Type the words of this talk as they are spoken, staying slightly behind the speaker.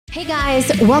Hey guys,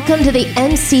 welcome to the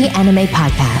MC Anime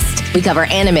Podcast. We cover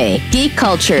anime, geek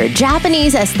culture,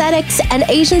 Japanese aesthetics, and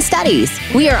Asian studies.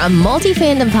 We are a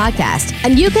multi-fandom podcast,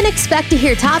 and you can expect to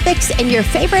hear topics in your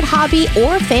favorite hobby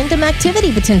or fandom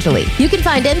activity potentially. You can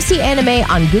find MC Anime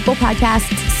on Google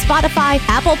Podcasts, Spotify,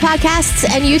 Apple Podcasts,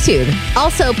 and YouTube.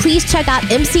 Also, please check out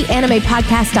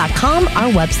mcanimepodcast.com, our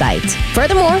website.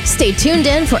 Furthermore, stay tuned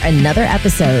in for another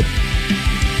episode.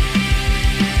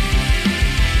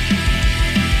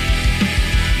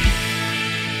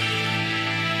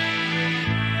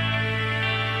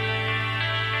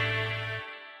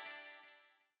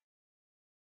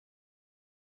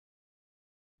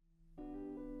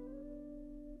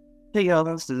 Hey y'all,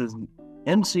 this is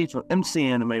MC from MC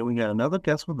Anime. We got another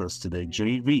guest with us today,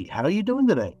 JV. How are you doing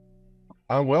today?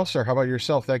 I'm well, sir. How about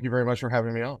yourself? Thank you very much for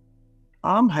having me on.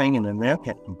 I'm hanging in there,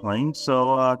 can't complain.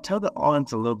 So tell the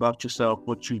audience a little about yourself,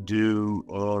 what you do,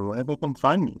 or where they can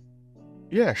find you.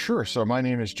 Yeah, sure. So my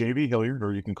name is JV Hilliard,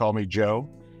 or you can call me Joe,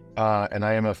 and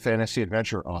I am a fantasy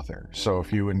adventure author. So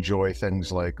if you enjoy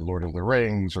things like Lord of the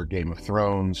Rings or Game of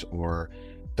Thrones or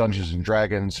Dungeons and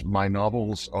Dragons, my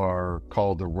novels are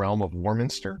called the Realm of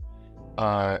Warminster,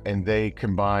 and they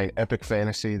combine epic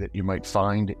fantasy that you might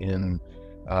find in,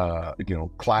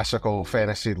 classical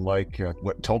fantasy like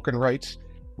what Tolkien writes,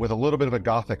 with a little bit of a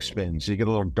gothic spin. So you get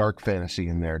a little dark fantasy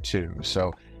in there too.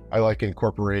 So I like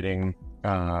incorporating,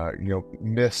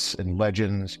 myths and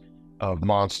legends of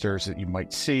monsters that you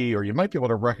might see, or you might be able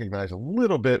to recognize a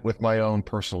little bit with my own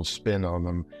personal spin on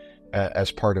them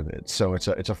as part of it. So it's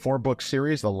a 4-book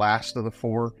series. The last of the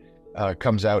 4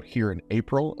 comes out here in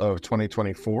April of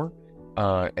 2024,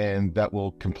 and that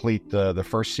will complete the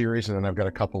first series. And then I've got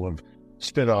a couple of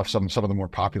spin-offs, some of the more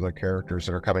popular characters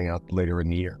that are coming out later in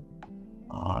the year.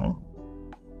 All right.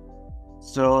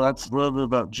 So that's a little bit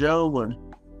about Joe.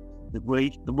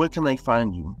 Where can they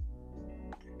find you?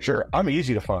 Sure, I'm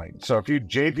easy to find. So if you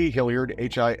JV Hilliard,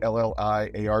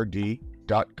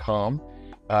 HILLIARD.com,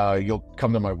 you'll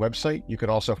come to my website. You can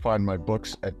also find my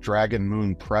books at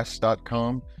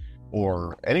dragonmoonpress.com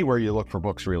or anywhere you look for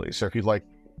books, really. So if you'd like,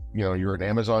 you're an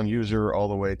Amazon user all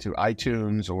the way to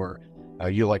iTunes, or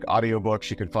you like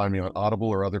audiobooks, you can find me on Audible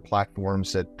or other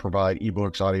platforms that provide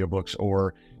ebooks, audiobooks,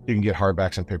 or you can get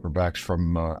hardbacks and paperbacks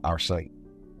from our site.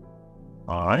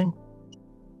 All right.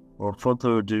 Well, without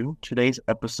further ado, today's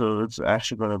episode is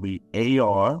actually going to be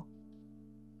AR,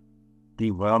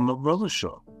 the Realm of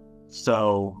Warminster.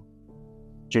 So,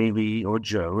 JV or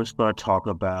Joe is going to talk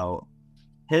about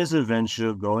his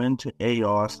adventure going to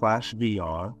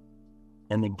AR/VR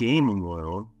and the gaming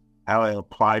world, how it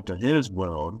applied to his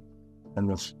world, and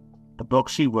the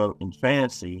books he wrote in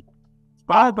fantasy,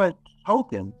 inspired by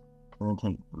Tolkien, and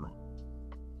take it from there.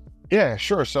 Yeah,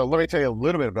 sure. So let me tell you a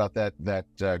little bit about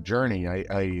that journey.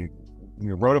 I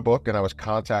wrote a book, and I was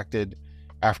contacted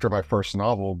after my first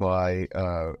novel by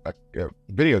a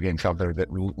video game company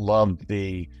that loved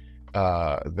the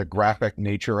graphic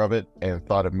nature of it and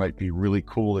thought it might be really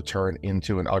cool to turn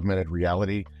into an augmented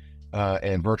reality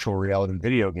and virtual reality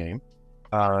video game.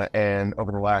 And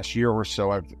over the last year or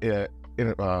so, I've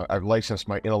licensed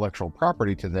my intellectual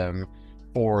property to them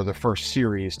for the first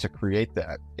series to create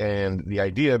that. And the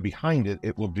idea behind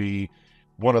it will be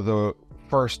one of the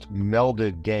first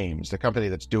melded games. The company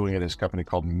that's doing it is a company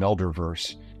called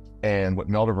Melderverse. And what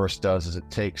Melderverse does is it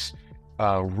takes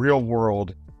real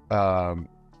world,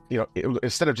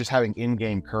 instead of just having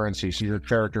in-game currency, so your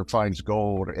character finds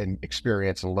gold and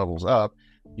experience and levels up,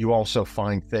 you also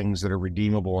find things that are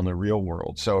redeemable in the real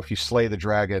world. So if you slay the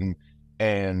dragon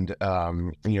and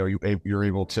you're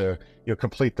able to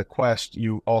complete the quest,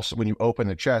 you also, when you open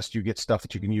the chest, you get stuff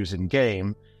that you can use in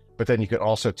game, but then you can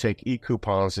also take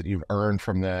e-coupons that you've earned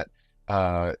from that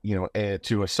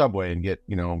to a Subway and get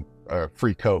a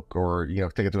free Coke, or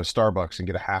take it to a Starbucks and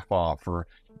get a half off, or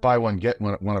buy one get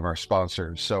one of our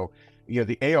sponsors. So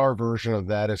the AR version of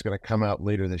that is going to come out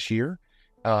later this year,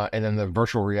 and then the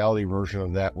virtual reality version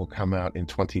of that will come out in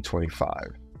 2025.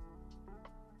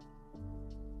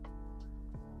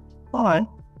 All right.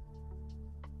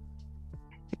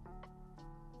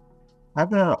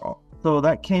 So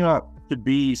that came out to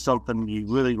be something you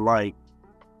really like.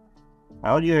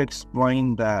 How do you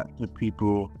explain that to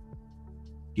people,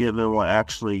 given what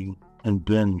actually has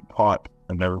been part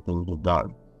of everything you've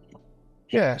done?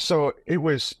 Yeah, so it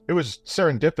was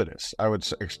serendipitous, I would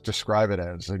describe it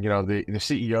as. And the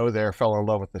CEO there fell in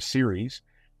love with the series,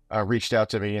 reached out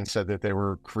to me and said that they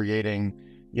were creating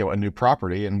a new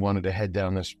property and wanted to head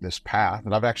down this path.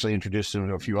 And I've actually introduced them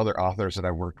to a few other authors that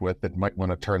I worked with that might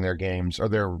want to turn their games or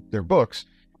their books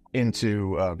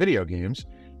into video games.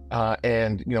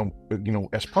 And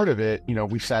as part of it,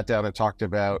 we sat down and talked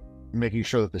about making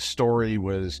sure that the story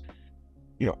was,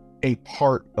 a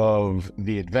part of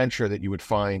the adventure that you would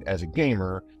find as a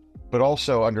gamer, but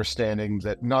also understanding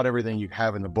that not everything you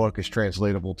have in the book is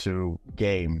translatable to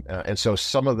game. And so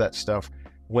some of that stuff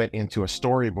went into a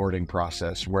storyboarding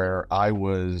process where I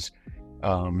was,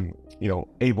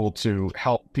 able to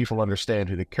help people understand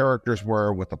who the characters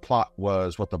were, what the plot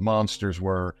was, what the monsters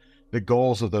were, the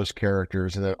goals of those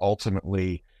characters, and then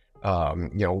ultimately,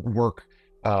 work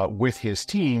with his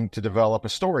team to develop a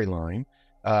storyline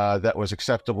that was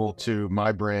acceptable to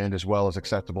my brand as well as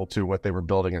acceptable to what they were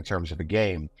building in terms of a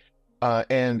game.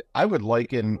 And I would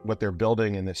liken what they're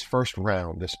building in this first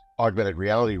round, this augmented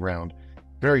reality round,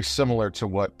 very similar to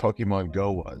what Pokemon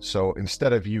Go was. So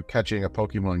instead of you catching a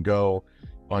Pokemon Go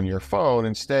on your phone,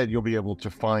 instead you'll be able to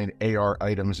find AR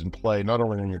items and play not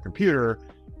only on your computer,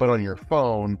 but on your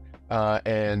phone,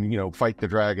 and fight the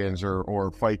dragons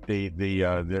or fight the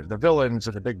villains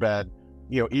and the big bad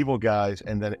evil guys,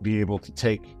 and then be able to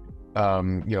take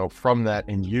from that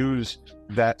and use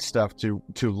that stuff to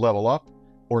level up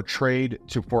or trade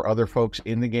for other folks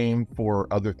in the game for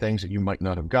other things that you might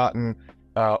not have gotten,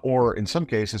 or in some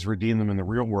cases redeem them in the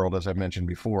real world, as I mentioned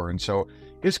before. And so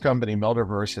his company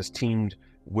Melderverse has teamed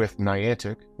with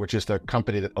Niantic, which is the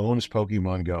company that owns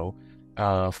Pokemon Go,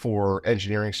 for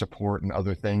engineering support and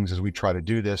other things as we try to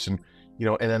do this. And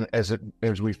and then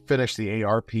as we finish the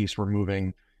AR piece, we're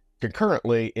moving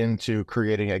concurrently into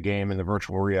creating a game in the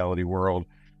virtual reality world,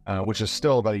 which is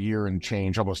still about a year and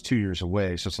change, almost 2 years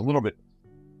away. So it's a little bit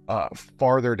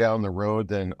farther down the road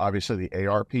than obviously the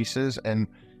AR pieces. And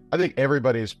I think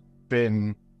everybody's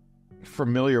been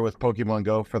familiar with Pokemon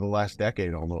Go for the last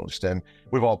decade almost. And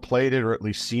we've all played it, or at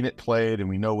least seen it played, and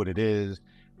we know what it is.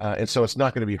 And so it's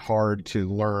not going to be hard to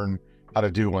learn how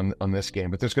to do on this game.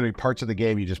 But there's going to be parts of the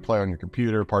game you just play on your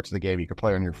computer, parts of the game you can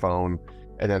play on your phone,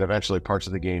 and then eventually parts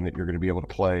of the game that you're going to be able to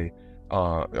play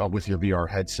with your VR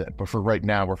headset. But for right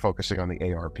now, we're focusing on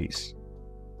the AR piece.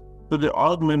 So the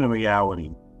augmented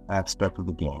reality aspect of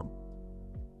the game,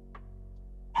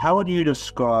 how would you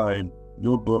describe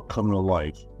your book coming to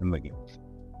life in the game?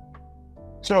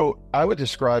 So I would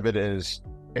describe it as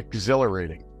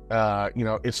exhilarating.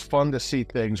 It's fun to see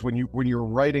things when you're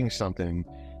writing something.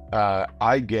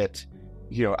 I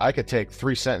could take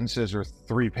 3 sentences or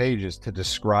 3 pages to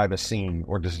describe a scene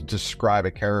or just describe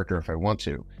a character if I want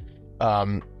to.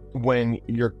 When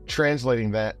you're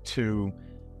translating that to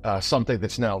something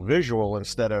that's now visual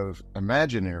instead of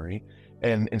imaginary,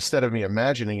 and instead of me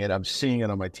imagining it, I'm seeing it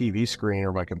on my TV screen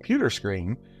or my computer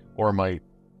screen or my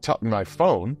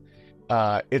phone,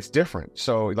 it's different.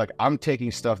 So like I'm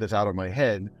taking stuff that's out of my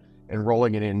head and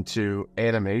rolling it into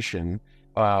animation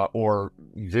or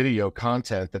video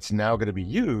content that's now going to be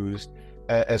used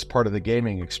as part of the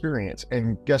gaming experience.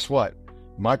 And guess what?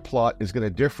 My plot is going to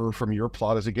differ from your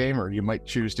plot as a gamer. You might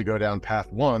choose to go down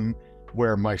path 1,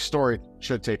 where my story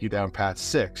should take you down path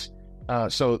 6.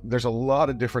 So there's a lot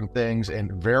of different things and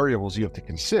variables you have to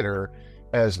consider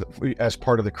as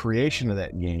part of the creation of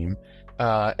that game.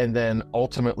 And then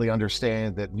ultimately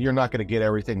understand that you're not going to get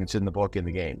everything that's in the book in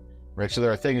the game, right? So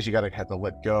there are things you got to have to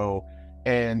let go.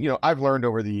 And, I've learned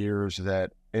over the years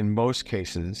that in most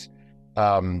cases,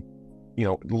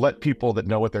 let people that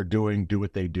know what they're doing do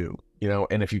what they do,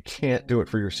 and if you can't do it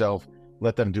for yourself,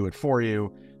 let them do it for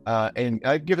you. And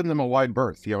I've given them a wide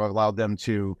berth. I've allowed them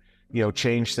to,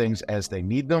 change things as they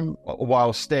need them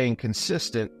while staying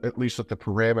consistent, at least with the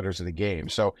parameters of the game.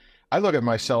 So I look at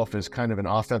myself as kind of an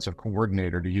offensive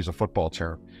coordinator, to use a football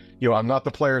term. I'm not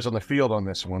the players on the field on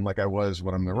this one like I was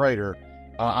when I'm the writer.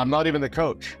 I'm not even the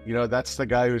coach. That's the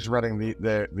guy who's running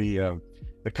the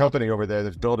company over there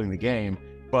that's building the game.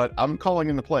 But I'm calling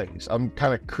in the plays. I'm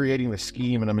kind of creating the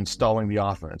scheme and I'm installing the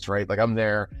offense, right? Like I'm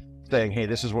there saying, hey,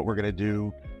 this is what we're going to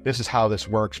do. This is how this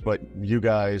works. But you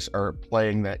guys are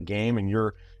playing that game and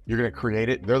you're going to create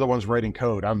it. They're the ones writing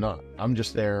code. I'm not. I'm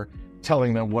just there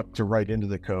telling them what to write into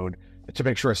the code to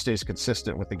make sure it stays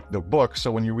consistent with the book.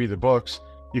 So when you read the books,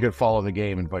 you can follow the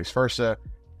game and vice versa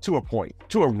to a point,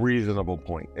 to a reasonable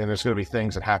point. And there's going to be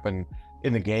things that happen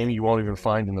in the game you won't even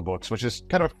find in the books, which is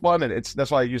kind of fun. And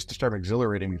that's why I used the term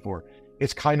exhilarating before.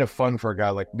 It's kind of fun for a guy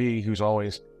like me who's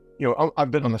always, I've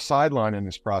been on the sideline in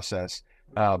this process,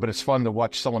 but it's fun to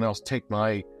watch someone else take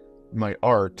my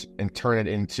art and turn it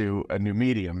into a new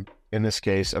medium, in this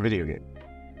case, a video game.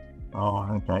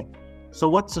 Oh, okay. So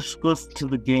what's exclusive to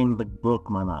the game the book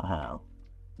might not have?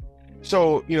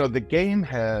 So, the game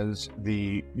has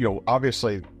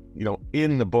obviously,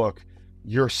 in the book,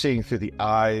 you're seeing through the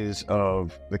eyes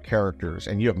of the characters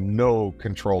and you have no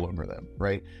control over them,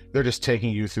 right? They're just taking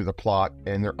you through the plot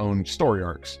and their own story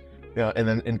arcs. And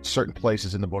then in certain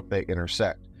places in the book, they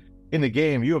intersect. in the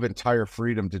game, you have entire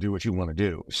freedom to do what you want to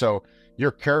do. So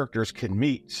your characters can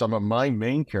meet some of my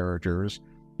main characters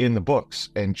in the books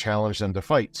and challenge them to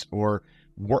fights, or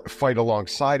fight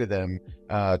alongside of them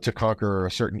to conquer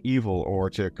a certain evil or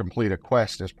to complete a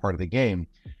quest as part of the game.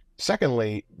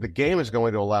 Secondly, the game is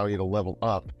going to allow you to level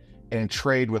up and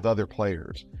trade with other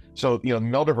players. So,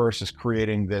 Meldiverse is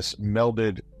creating this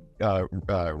melded,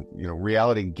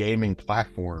 reality gaming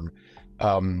platform.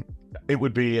 It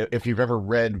would be, if you've ever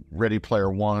read Ready Player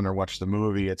One or watched the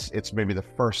movie, it's maybe the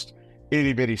first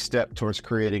itty bitty step towards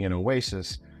creating an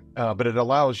oasis. But it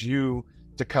allows you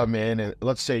to come in and,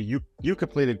 let's say you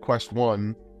completed quest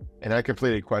 1 and I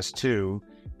completed quest 2,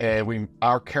 and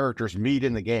our characters meet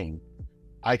in the game.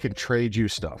 I can trade you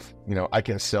stuff. I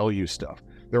can sell you stuff.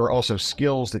 There are also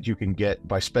skills that you can get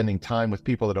by spending time with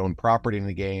people that own property in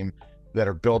the game, that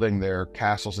are building their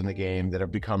castles in the game, that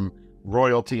have become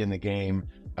royalty in the game,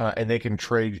 and they can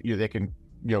trade you. They can,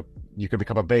 you could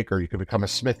become a baker, you could become a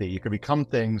smithy, you could become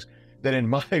things that in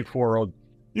my world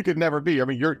you could never be. I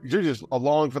mean, you're just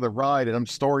along for the ride, and I'm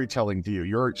storytelling to you.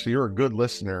 You're a good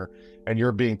listener, and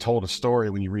you're being told a story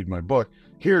when you read my book.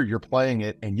 Here, you're playing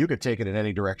it, and you could take it in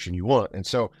any direction you want. And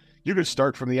so you could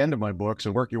start from the end of my books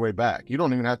and work your way back. You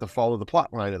don't even have to follow the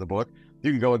plot line of the book.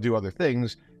 You can go and do other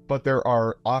things, but there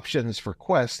are options for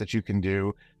quests that you can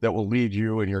do that will lead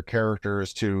you and your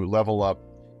characters to level up,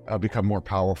 become more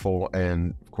powerful,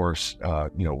 and of course,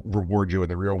 reward you in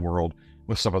the real world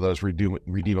with some of those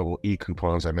redeemable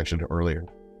e-coupons I mentioned earlier.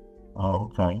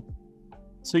 Oh, okay.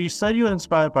 So you said you were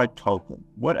inspired by Tolkien.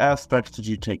 What aspects did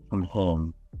you take from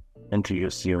him into your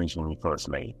series when you first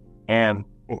made, and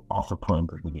also put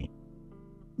into the game?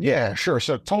 Yeah, sure.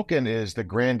 So Tolkien is the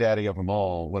granddaddy of them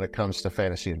all when it comes to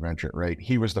fantasy adventure, right?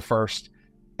 He was the first,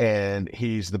 and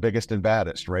he's the biggest and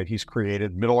baddest, right? He's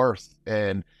created Middle-earth,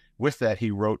 and with that,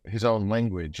 he wrote his own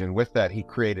language, and with that, he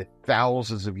created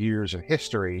thousands of years of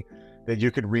history that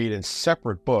you could read in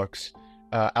separate books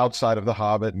outside of The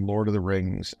Hobbit and Lord of the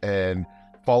Rings, and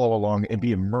follow along and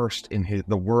be immersed in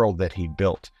the world that he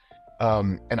built.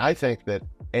 And I think that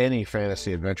any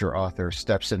fantasy adventure author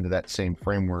steps into that same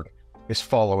framework is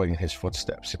following in his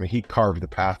footsteps. I mean, he carved the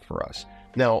path for us.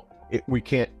 Now, we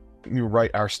can't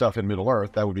write our stuff in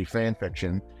Middle-earth. That would be fan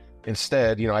fiction.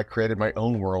 Instead, I created my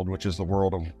own world, which is the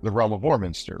world of the Realm of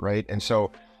Warminster, right? And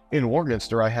so in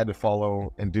Warminster, I had to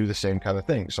follow and do the same kind of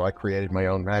thing. So I created my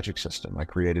own magic system. I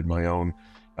created my own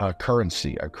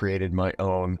currency. I created my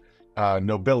own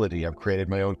nobility. I've created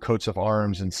my own coats of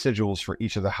arms and sigils for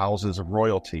each of the houses of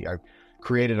royalty. I've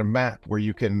created a map where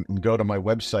you can go to my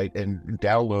website and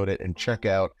download it and check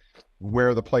out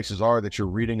where the places are that you're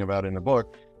reading about in the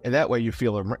book. And that way you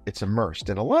feel it's immersed.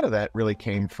 And a lot of that really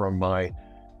came from my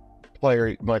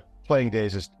playing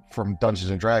days is from Dungeons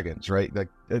and Dragons, right? Like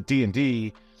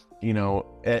D&D,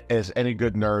 as any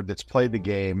good nerd that's played the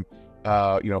game,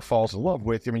 falls in love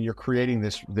with. I mean, you're creating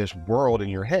this world in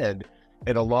your head,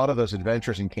 and a lot of those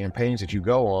adventures and campaigns that you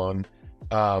go on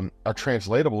are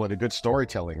translatable into good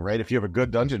storytelling, right? If you have a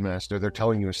good dungeon master, they're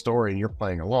telling you a story and you're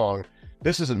playing along.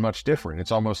 This isn't much different.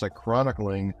 It's almost like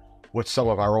chronicling what some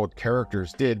of our old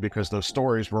characters did, because those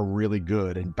stories were really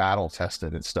good and battle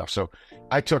tested and stuff. So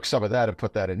I took some of that and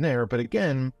put that in there. But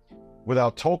again,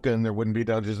 without Tolkien, there wouldn't be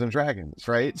Dungeons and Dragons,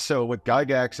 right? So what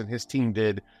Gygax and his team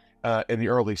did in the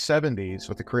early 70s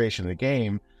with the creation of the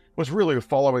game was really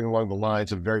following along the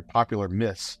lines of very popular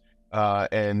myths.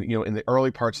 And in the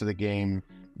early parts of the game,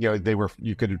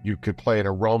 you could play in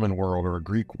a Roman world or a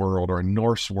Greek world or a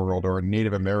Norse world or a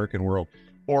Native American world,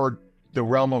 or the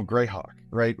realm of Greyhawk,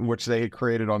 right, which they had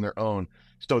created on their own.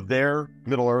 So their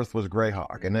Middle-earth was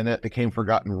Greyhawk, and then it became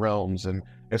Forgotten Realms, and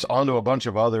it's onto a bunch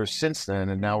of others since then,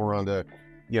 and now we're on to,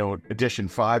 edition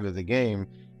 5 of the game.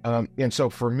 And so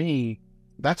for me,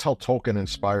 that's how Tolkien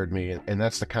inspired me, and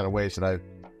that's the kind of ways that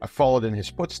I followed in his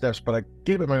footsteps, but I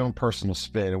gave it my own personal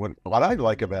spin. And what I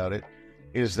like about it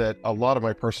is that a lot of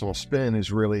my personal spin is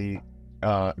really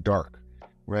dark,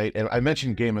 right? And I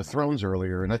mentioned Game of Thrones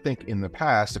earlier, and I think in the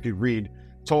past, if you read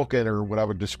Tolkien, or what I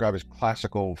would describe as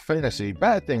classical fantasy,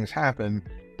 bad things happen,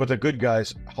 but the good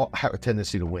guys have a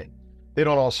tendency to win. They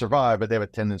don't all survive, but they have a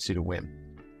tendency to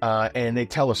win. And they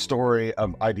tell a story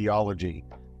of ideology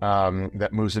that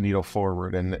moves the needle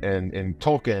forward. And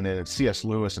Tolkien and C.S.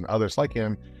 Lewis and others like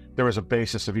him, there was a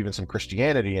basis of even some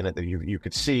Christianity in it that you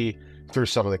could see through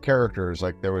some of the characters.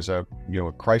 Like there was a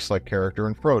Christ-like character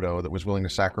in Frodo that was willing to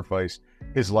sacrifice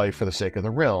his life for the sake of the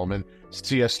realm. And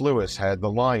C.S. Lewis had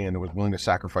the lion that was willing to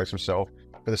sacrifice himself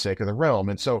for the sake of the realm.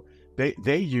 And so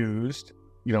they used,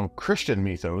 Christian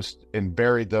mythos and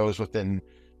buried those within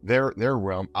their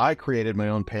realm. I created my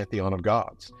own pantheon of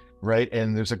gods. right?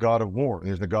 And there's a god of war,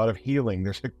 there's the god of healing,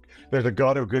 there's a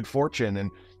god of good fortune.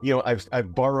 And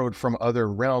I've borrowed from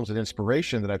other realms and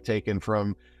inspiration that I've taken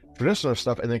from traditional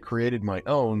stuff and then created my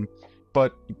own.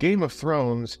 But Game of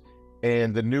Thrones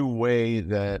and the new way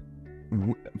that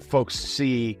folks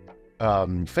see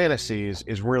fantasies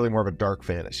is really more of a dark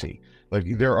fantasy.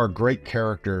 Like, there are great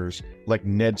characters like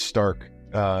Ned Stark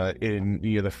in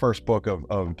the first book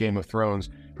of Game of Thrones,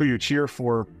 who you cheer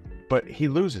for, but he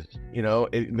loses.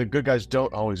 The good guys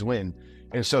don't always win.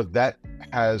 And so that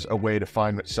has a way to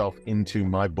find itself into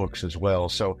my books as well.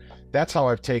 So that's how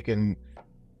I've taken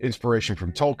inspiration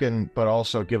from Tolkien, but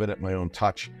also given it my own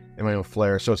touch and my own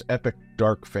flair. So it's epic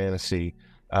dark fantasy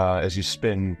as you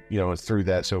spin through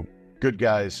that. So good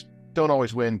guys don't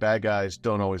always win, bad guys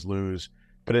don't always lose,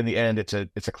 but in the end it's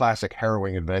a classic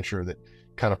harrowing adventure that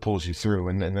kind of pulls you through.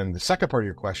 And then the second part of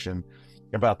your question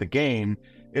about the game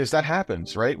is that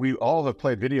happens, right? We all have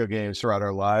played video games throughout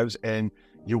our lives, and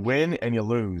you win and you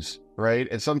lose, right?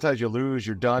 And sometimes you lose,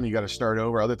 you're done, you got to start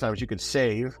over. Other times you can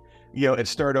save, and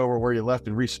start over where you left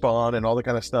and respawn and all the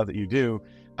kind of stuff that you do.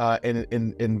 And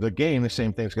in the game, the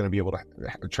same thing's going to be able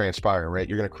to transpire, right?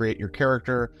 You're going to create your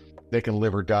character. They can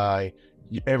live or die.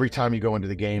 Every time you go into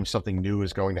the game, something new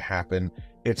is going to happen.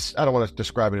 I don't want to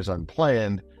describe it as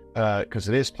unplanned, because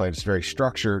it is planned. It's very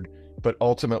structured, but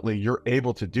ultimately you're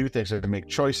able to do things and to make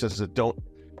choices that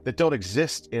don't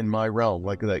exist in my realm.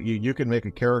 Like that, you can make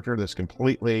a character that's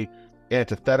completely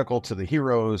antithetical to the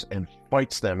heroes and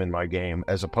fights them in my game,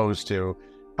 as opposed to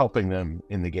helping them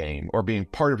in the game or being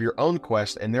part of your own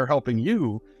quest and they're helping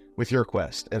you with your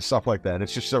quest and stuff like that.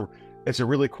 It's just it's a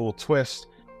really cool twist.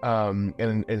 And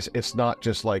it's not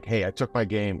just like, hey, I took my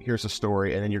game, here's a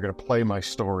story, and then you're going to play my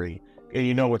story and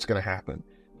you know what's going to happen.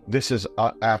 This is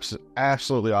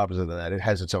absolutely opposite of that. It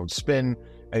has its own spin.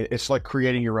 It's like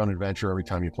creating your own adventure every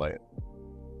time you play it.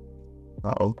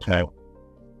 Okay.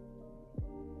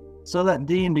 So that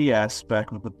D&D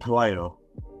aspect with the player,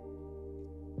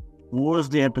 what was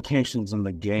the implications in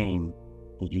the game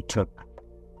that you took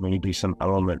maybe some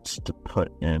elements to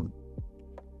put in?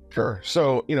 Sure.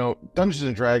 So, Dungeons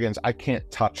and Dragons, I can't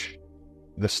touch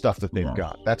the stuff that they've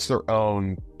got. That's their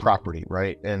own property,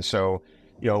 right? And so,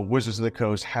 Wizards of the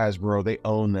Coast, Hasbro, they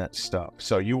own that stuff.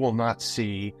 So you will not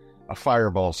see a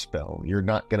fireball spell. You're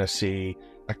not going to see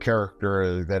a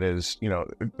character that is,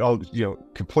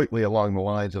 completely along the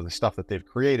lines of the stuff that they've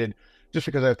created, just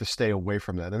because I have to stay away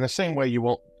from that. In the same way,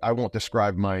 I won't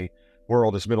describe my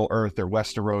world as Middle Earth or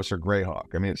Westeros or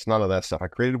Greyhawk. I mean, it's none of that stuff. I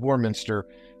created Warminster,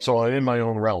 so I'm in my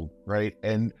own realm, right?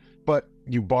 But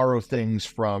you borrow things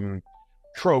from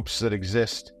tropes that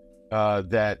exist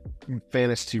that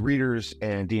fantasy readers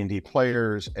and D&D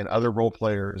players and other role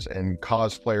players and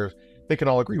cosplayers, they can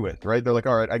all agree with, right? They're like,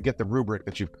 all right, I get the rubric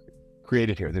that you've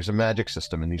created here. There's a magic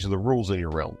system, and these are the rules of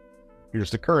your realm.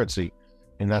 Here's the currency,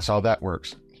 and that's how that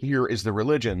works. Here is the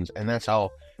religions, and that's how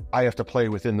I have to play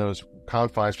within those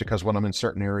confines, because when I'm in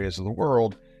certain areas of the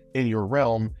world, in your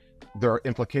realm, there are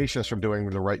implications from doing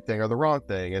the right thing or the wrong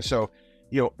thing. And so,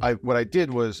 what I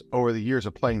did was, over the years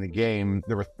of playing the game,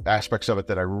 there were aspects of it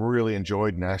that I really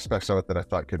enjoyed and aspects of it that I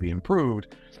thought could be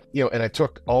improved, and I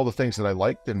took all the things that I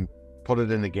liked and put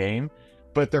it in the game,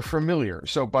 but they're familiar.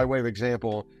 So by way of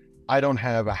example, I don't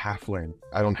have a halfling.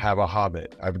 I don't have a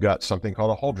hobbit. I've got something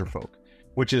called a Huldrefolk,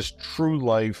 which is true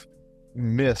life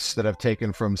myths that I've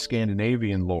taken from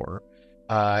Scandinavian lore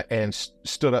and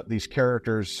stood up these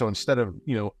characters. So instead of,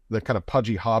 the kind of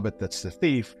pudgy hobbit that's the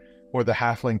thief, or the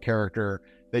halfling character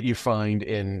that you find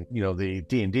in, the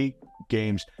D&D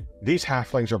games, these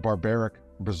halflings are barbaric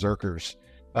berserkers.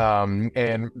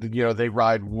 And, they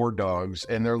ride war dogs,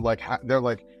 and they're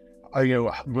called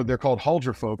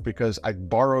Huldrefolk because I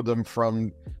borrowed them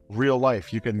from real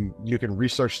life. You can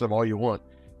research them all you want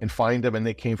and find them, and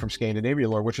they came from Scandinavian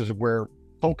lore, which is where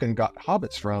Tolkien got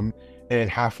hobbits from, and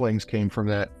halflings came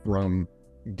from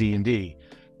D&D.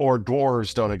 Or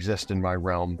dwarves don't exist in my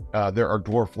realm. There are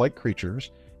dwarf-like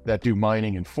creatures that do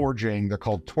mining and forging. They're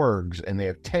called twergs, and they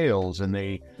have tails, and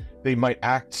they might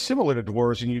act similar to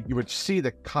dwarves, and you would see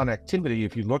the connectivity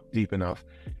if you look deep enough.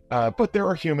 But there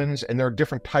are humans, and there are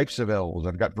different types of elves.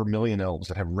 I've got vermilion elves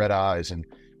that have red eyes and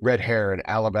red hair and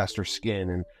alabaster skin,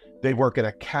 and they work in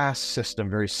a caste system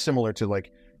very similar to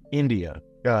like India,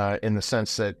 in the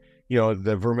sense that,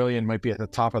 the vermilion might be at the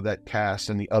top of that caste,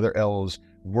 and the other elves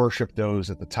worship those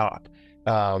at the top.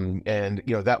 And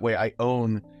that way I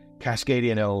own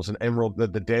Cascadian elves and Emerald,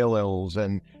 the Dale elves,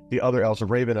 and the other elves, the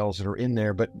Raven elves that are in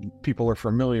there, but people are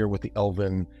familiar with the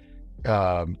elven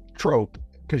trope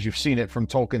because you've seen it from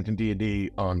Tolkien to D&D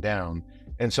on down.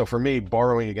 And so for me,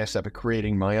 borrowing against that, but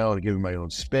creating my own, giving my own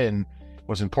spin,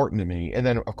 was important to me. And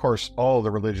then, of course, all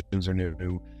the religions are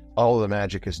new. All of the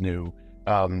magic is new.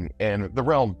 And the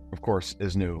realm, of course,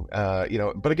 is new.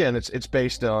 But again, it's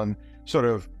based on sort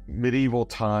of medieval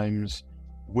times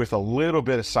with a little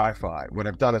bit of sci-fi. What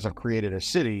I've done is I've created a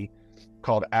city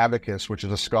called Abacus, which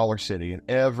is a scholar city. And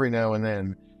every now and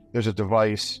then there's a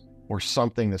device or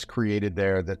something that's created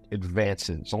there that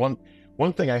advances. So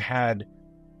one thing I had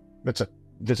that's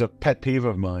a pet peeve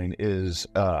of mine is,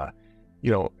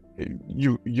 you'll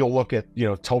look at,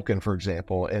 Tolkien, for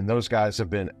example, and those guys have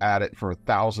been at it for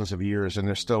thousands of years and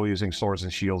they're still using swords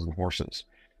and shields and horses.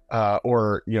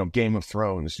 Or Game of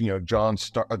Thrones, Jon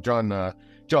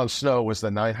Snow was the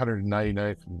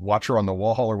 999th Watcher on the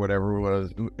Wall or whatever it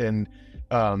was, and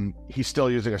he's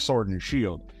still using a sword and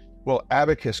shield. Well,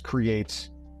 Abacus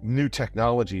creates new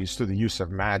technologies through the use of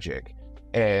magic,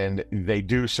 and they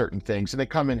do certain things, and they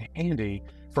come in handy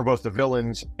for both the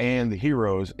villains and the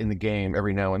heroes in the game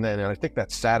every now and then. And I think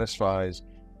that satisfies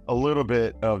a little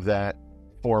bit of that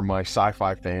for my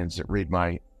sci-fi fans that read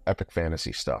my epic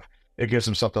fantasy stuff. It gives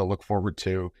them something to look forward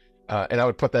to. And I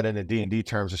would put that into D&D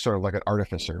terms as sort of like an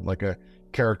artificer, like a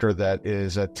character that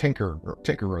is a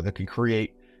tinkerer that can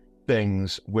create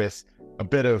things with a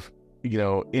bit of,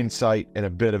 insight and a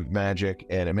bit of magic,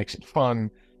 and it makes it fun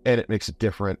and it makes it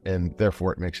different, and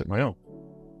therefore it makes it my own.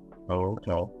 Oh,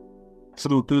 okay.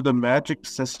 So through the magic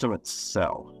system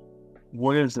itself,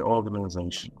 what is the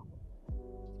organization?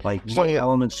 Like, what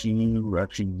elements you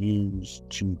actually use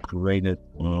to create it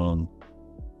and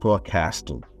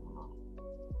broadcasting?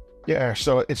 Yeah,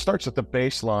 so it starts at the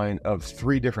baseline of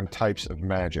 3 different types of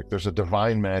magic. There's a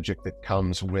divine magic that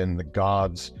comes when the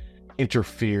gods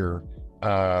interfere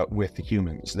with the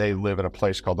humans. They live in a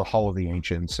place called the Hall of the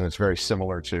Ancients, and it's very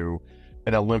similar to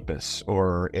an Olympus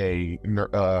or a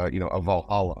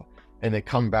Valhalla. And they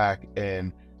come back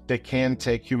and they can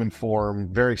take human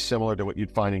form, very similar to what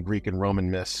you'd find in Greek and Roman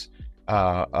myths,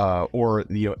 or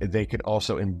they can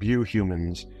also imbue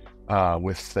humans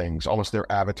with things, almost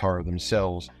their avatar of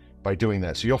themselves, by doing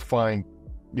that. So you'll find,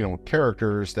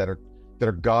 characters that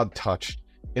are God touched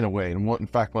in a way. And in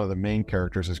fact, one of the main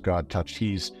characters is God touched.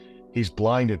 He's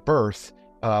blind at birth,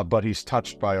 but he's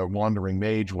touched by a wandering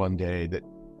mage one day that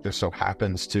just so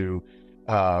happens to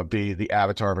be the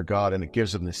avatar of a god, and it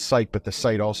gives him this sight, but the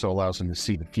sight also allows him to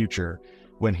see the future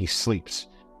when he sleeps.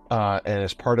 And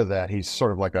as part of that, he's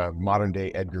sort of like a modern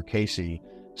day Edgar Casey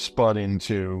spun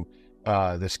into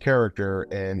this character,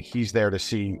 and he's there to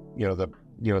see,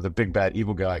 the big bad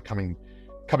evil guy coming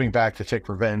back to take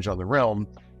revenge on the realm.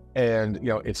 And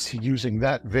it's using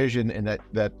that vision and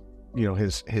that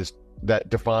his that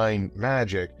divine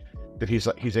magic that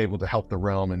he's able to help the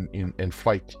realm and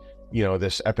fight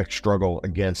this epic struggle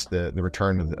against the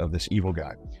return of this evil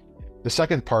guy. The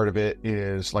second part of it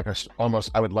is like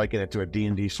I would liken it to a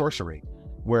D&D sorcery,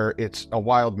 where it's a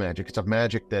wild magic. It's a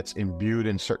magic that's imbued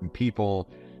in certain people,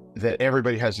 that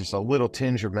everybody has just a little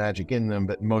tinge of magic in them,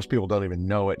 but most people don't even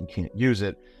know it and can't use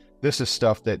it. This is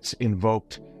stuff that's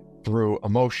invoked through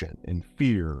emotion and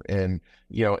fear, and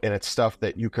it's stuff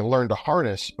that you can learn to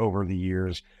harness over the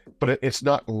years, but it's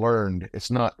not learned. It's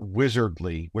not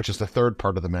wizardly, which is the third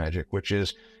part of the magic, which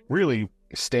is really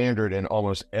standard in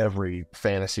almost every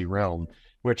fantasy realm,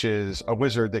 which is a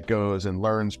wizard that goes and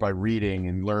learns by reading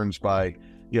and learns by,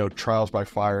 trials by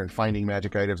fire and finding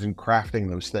magic items and crafting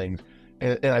those things.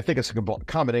 And I think it's a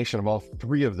combination of all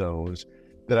 3 of those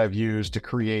that I've used to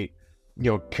create,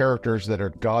 characters that are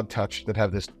God touched, that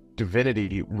have this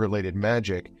divinity related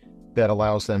magic that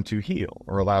allows them to heal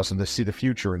or allows them to see the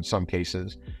future in some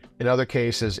cases. In other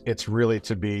cases, it's really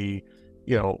to be,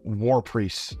 war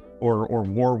priests or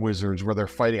war wizards, where they're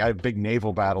fighting. I have big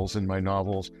naval battles in my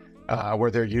novels where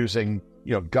they're using,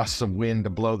 gusts of wind to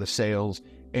blow the sails,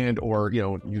 and or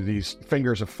these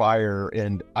fingers of fire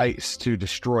and ice to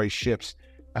destroy ships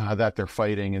that they're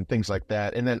fighting and things like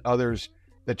that. And then others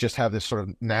that just have this sort of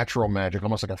natural magic,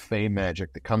 almost like a fey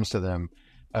magic that comes to them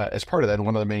as part of that. And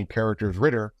one of the main characters,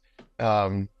 Ritter,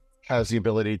 has the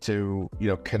ability to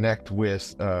connect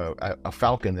with a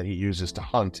falcon that he uses to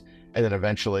hunt, and then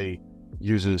eventually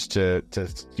uses to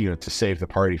save the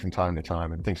party from time to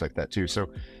time, and things like that too. So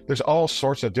there's all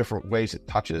sorts of different ways it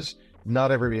touches.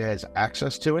 Not everybody has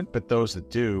access to it, but those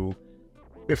that do,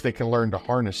 if they can learn to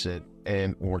harness it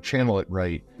or channel it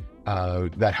right,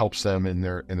 that helps them in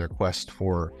their quest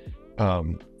for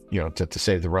to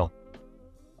save the realm.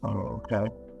 Oh,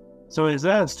 okay. So is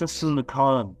that a system to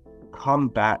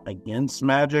combat against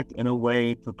magic in a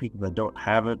way for people that don't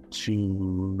have it,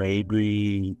 to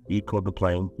maybe equal the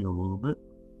playing field a little bit?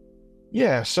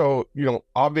 Yeah. So,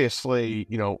 obviously,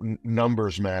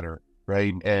 numbers matter,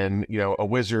 right? And, a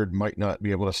wizard might not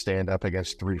be able to stand up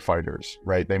against 3 fighters,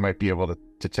 right? They might be able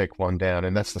to take one down.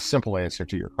 And that's the simple answer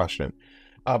to your question.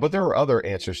 But there are other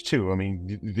answers too. I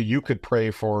mean, you could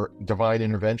pray for divine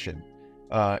intervention,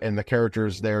 and the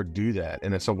characters there do that.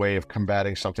 And it's a way of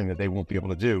combating something that they won't be able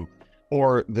to do.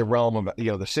 Or the realm of,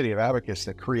 the city of Abacus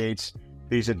that creates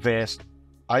these advanced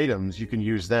items, you can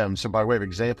use them. So by way of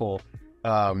example,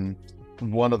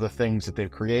 one of the things that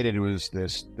they've created was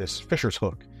this fisher's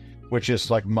hook, which is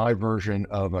like my version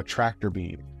of a tractor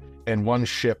beam. And one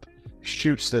ship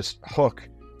shoots this hook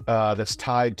that's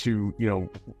tied to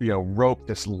rope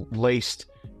that's laced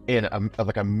in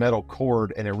like a metal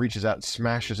cord, and it reaches out and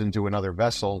smashes into another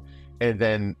vessel and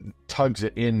then tugs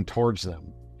it in towards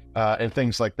them, and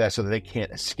things like that, so that they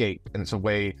can't escape. And it's a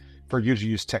way for you to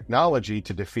use technology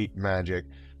to defeat magic.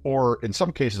 Or in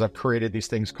some cases, I've created these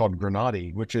things called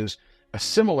grenadi, which is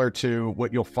similar to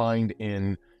what you'll find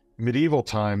in medieval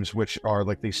times, which are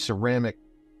like these ceramic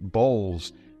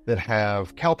bowls that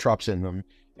have caltrops in them.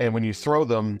 And when you throw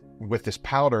them with this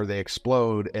powder, they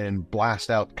explode and blast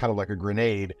out kind of like a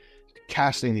grenade,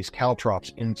 casting these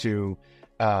caltrops into,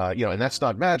 and that's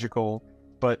not magical,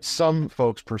 but some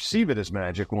folks perceive it as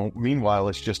magic. Well, meanwhile,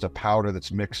 it's just a powder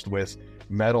that's mixed with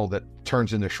metal that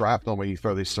turns into shrapnel when you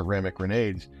throw these ceramic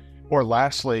grenades. Or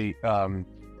lastly, one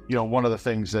of the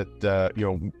things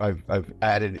that, I've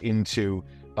added into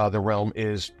the realm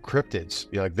is cryptids.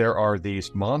 Like there are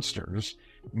these monsters,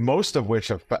 most of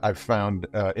which I've found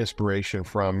inspiration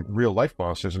from real life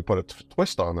monsters and put a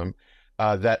twist on them,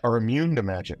 that are immune to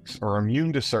magics or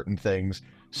immune to certain things.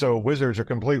 So wizards are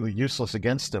completely useless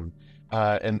against them,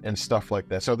 and stuff like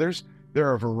that. So there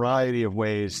are a variety of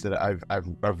ways that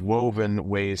I've woven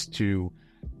ways to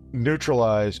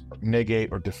neutralize, negate,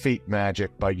 or defeat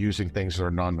magic by using things that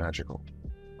are non-magical.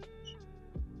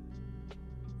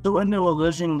 So in the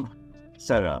religion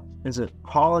setup, is it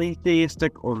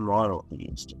polytheistic or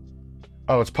monotheistic?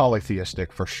 Oh, it's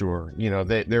polytheistic for sure.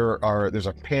 There's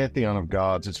a pantheon of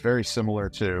gods. It's very similar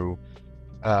to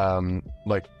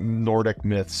like Nordic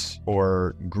myths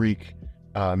or Greek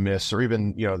myths, or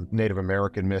even Native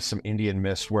American myths, some Indian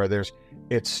myths, where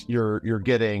you're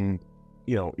getting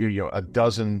a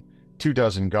dozen,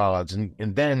 24 gods,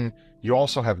 and then you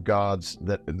also have gods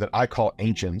that I call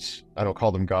ancients. I don't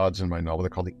call them gods in my novel. They're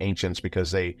called the ancients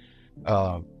because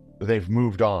they've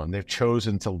moved on. They've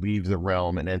chosen to leave the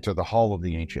realm and enter the hall of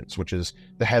the ancients, which is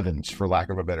the heavens, for lack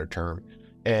of a better term.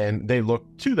 And they look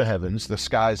to the heavens, the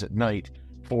skies at night,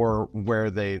 for where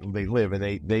they live,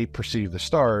 and they perceive the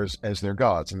stars as their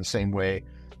gods in the same way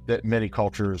that many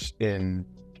cultures in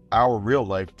our real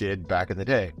life did back in the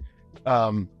day.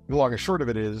 The long and short of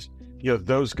it is,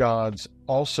 those gods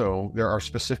also, there are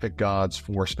specific gods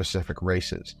for specific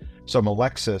races. So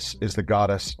Malexis is the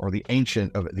goddess or the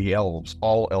ancient of the elves,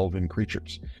 all elven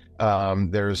creatures.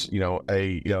 There's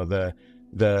the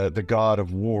god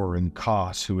of war in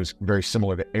Kos, who is very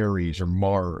similar to Ares or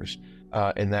Mars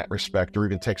in that respect, or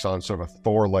even takes on sort of a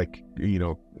Thor-like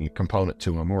component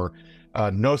to him. Or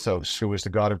Nothos, who is the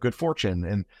god of good fortune,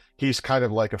 and he's kind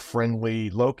of like a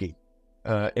friendly Loki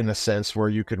in the sense where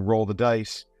you can roll the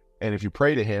dice, and if you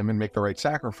pray to him and make the right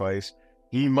sacrifice,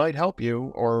 he might help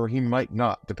you or he might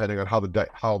not, depending on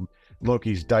how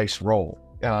Loki's dice roll,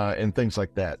 and things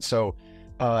like that. So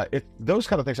those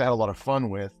kind of things I had a lot of fun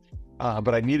with,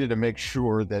 but I needed to make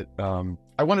sure that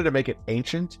I wanted to make it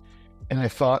ancient, and I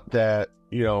thought that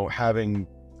having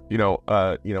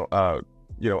a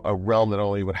realm that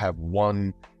only would have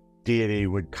one deity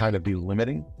would kind of be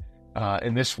limiting.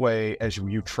 In this way, as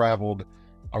you traveled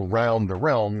around the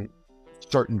realm,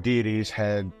 certain deities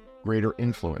had greater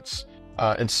influence,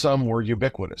 and some were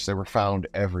ubiquitous. They were found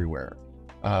everywhere.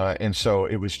 And so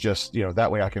it was just,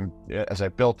 that way I can, as I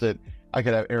built it, I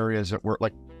could have areas that were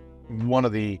like one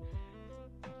of the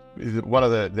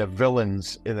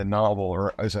villains in the novel,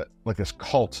 or is like this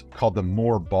cult called the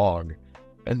Moor Bog,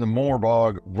 and the Moor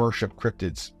Bog worship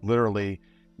cryptids. Literally,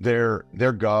 their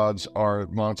gods are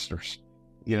monsters,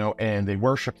 and they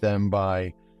worship them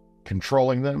by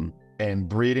controlling them and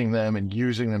breeding them and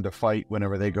using them to fight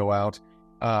whenever they go out.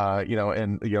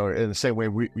 In the same way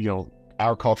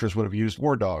our cultures would have used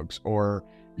war dogs or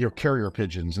carrier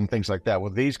pigeons and things like that.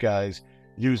 Well, these guys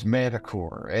use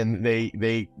manticore, and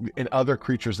they and other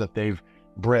creatures that they've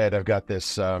bred. I've got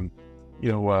this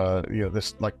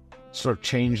this like sort of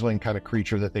changeling kind of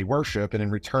creature that they worship, and in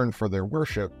return for their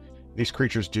worship, these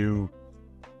creatures do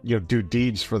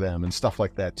deeds for them and stuff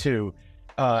like that too.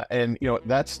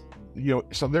 That's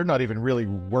so they're not even really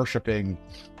worshiping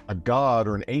a god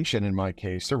or an ancient in my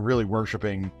case. They're really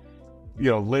worshiping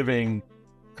living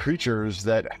creatures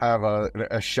that have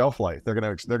a shelf life. They're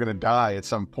gonna die at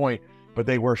some point, but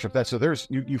they worship that. So there's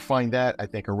you find that, I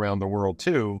think, around the world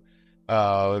too,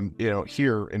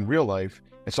 here in real life.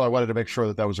 And so I wanted to make sure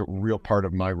that that was a real part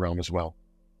of my realm as well.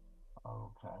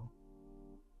 Okay.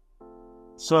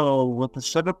 So with the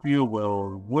setup of your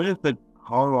world, what is the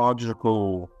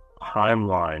chronological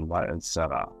timeline that is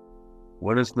set up?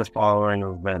 What is the following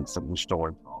events that the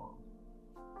story follows?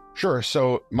 Sure.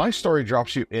 So my story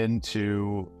drops you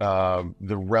into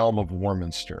the realm of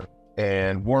Warminster.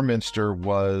 And Warminster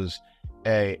was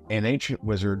an ancient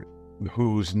wizard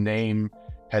whose name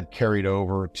had carried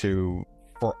over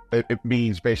it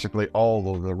means basically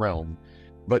all of the realm.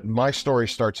 But my story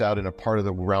starts out in a part of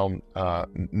the realm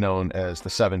known as the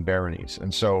Seven Baronies.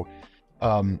 And so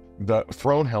the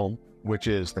Throne Helm, which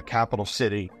is the capital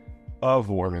city of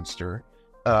Warminster,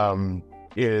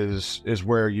 is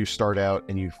where you start out,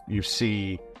 and you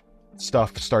see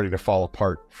stuff starting to fall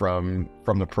apart from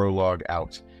the prologue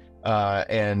out. There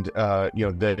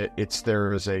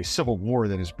is a civil war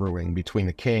that is brewing between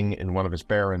the king and one of his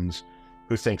barons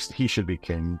who thinks he should be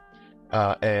king.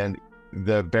 And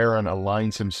the baron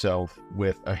aligns himself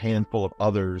with a handful of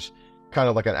others, kind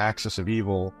of like an axis of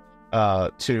evil,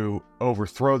 to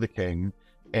overthrow the king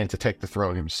and to take the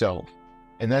throne himself.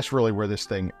 And that's really where this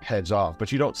thing heads off.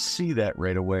 But you don't see that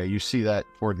right away. You see that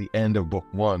toward the end of book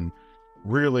one.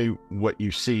 Really, what you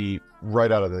see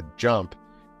right out of the jump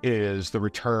is the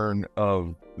return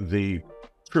of the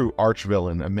true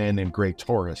archvillain, a man named Grey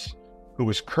Taurus, who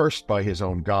was cursed by his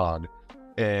own god,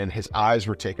 and his eyes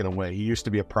were taken away. He used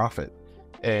to be a prophet,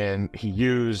 and he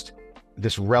used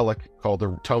this relic called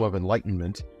the Tome of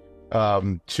Enlightenment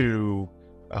to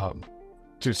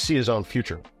see his own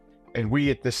future. And we,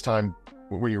 at this time,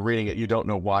 when you're reading it, you don't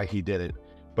know why he did it,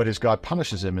 but his god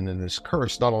punishes him, and in this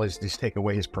curse, not only does he take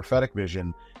away his prophetic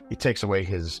vision, he takes away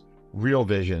his real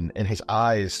vision, and his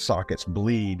eyes sockets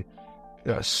bleed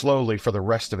slowly for the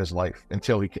rest of his life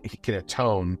until he can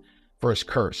atone for his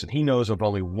curse. And he knows of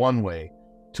only one way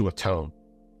to atone,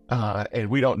 and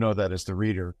we don't know that as the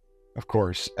reader, of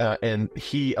course. And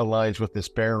he aligns with this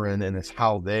baron, and it's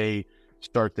how they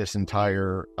start this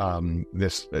entire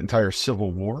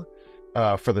civil war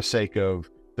for the sake of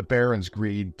the baron's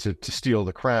greed to steal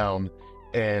the crown,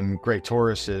 and Grey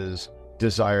Taurus's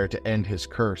desire to end his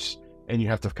curse. And you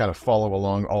have to kind of follow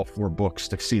along all four books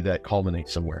to see that culminate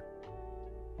somewhere.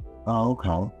 Oh,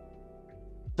 okay.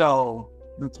 So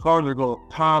the chronological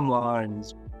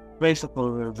timelines,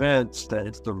 basically events that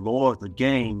it's the lore of the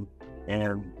game,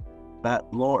 and that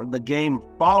lore, the game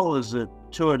follows it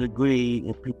to a degree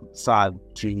if people decide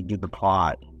to do the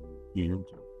plot.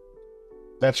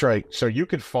 That's right. So you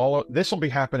could follow, this will be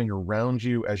happening around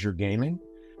you as you're gaming,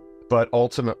 but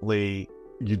ultimately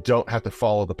you don't have to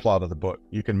follow the plot of the book.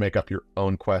 You can make up your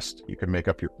own quest. You can make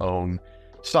up your own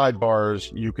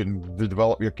sidebars. You can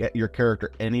develop your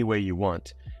character any way you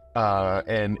want.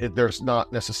 There's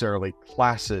not necessarily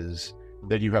classes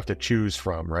that you have to choose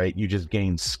from, right? You just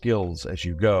gain skills as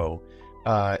you go.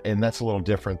 And that's a little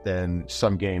different than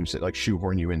some games that like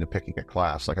shoehorn you into picking a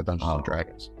class, like a Dungeons and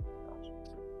Dragons.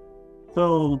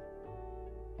 So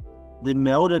the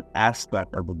melded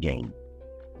aspect of the game,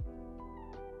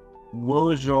 what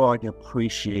was your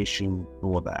appreciation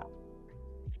for that?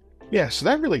 Yeah, so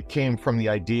that really came from the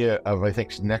idea of, I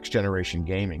think, next generation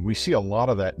gaming. We see a lot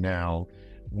of that now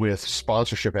with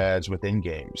sponsorship ads within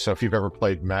games. So if you've ever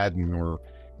played Madden or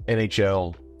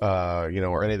NHL,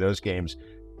 or any of those games,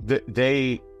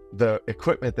 the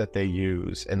equipment that they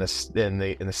use and the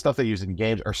stuff they use in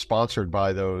games are sponsored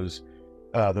by those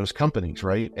companies,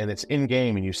 right? And it's in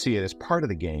game, and you see it as part of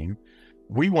the game.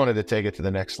 We wanted to take it to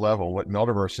the next level. What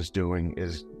Meldiverse is doing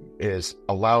is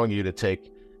allowing you to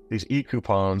take these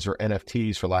e-coupons or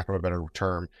NFTs, for lack of a better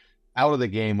term, out of the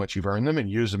game once you've earned them, and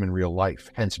use them in real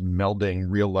life, hence melding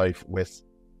real life with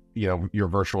your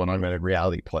virtual and augmented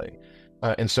reality play.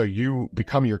 And so you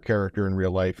become your character in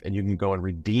real life, and you can go and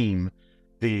redeem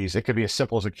these. It could be as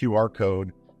simple as a QR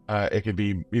code. It could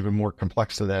be even more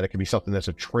complex than that. It could be something that's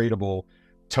a tradable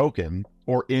token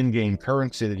or in-game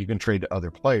currency that you can trade to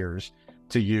other players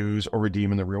to use or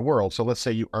redeem in the real world. So let's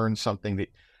say you earn something that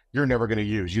you're never going to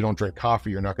use. You don't drink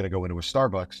coffee. You're not going to go into a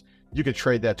Starbucks. You could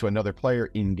trade that to another player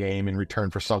in-game in return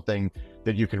for something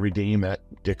that you can redeem at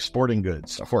Dick's Sporting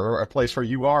Goods, for a place where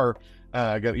you are,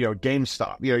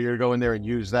 GameStop. You're going there and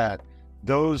use that.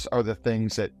 Those are the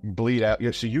things that bleed out.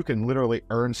 So you can literally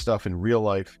earn stuff in real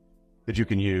life that you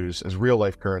can use as real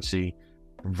life currency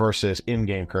versus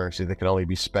in-game currency that can only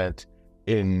be spent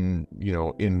in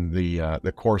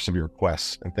the course of your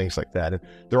quests and things like that. And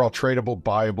they're all tradable,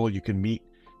 buyable. You can meet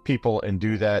people and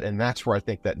do that. And that's where I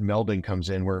think that melding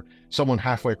comes in, where someone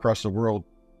halfway across the world,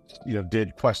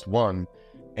 did quest 1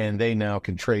 and they now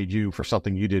can trade you for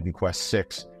something you did in Quest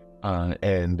 6,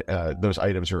 and those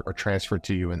items are transferred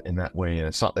to you in that way, and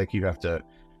it's not like you have to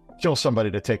kill somebody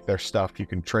to take their stuff. You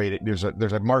can trade it.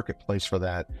 There's a marketplace for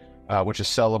that, which is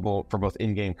sellable for both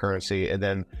in-game currency, and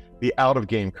then the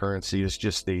out-of-game currency is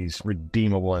just these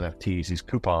redeemable NFTs, these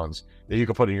coupons that you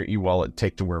can put in your e-wallet and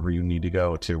take to wherever you need to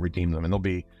go to redeem them. And there'll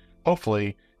be,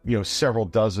 hopefully, several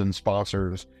dozen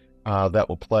sponsors that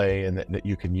will play and that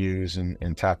you can use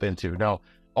and tap into. Now,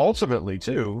 ultimately,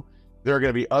 too, there are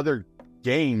going to be other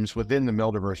games within the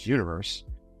Melderverse universe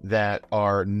that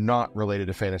are not related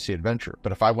to fantasy adventure.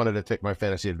 But if I wanted to take my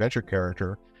fantasy adventure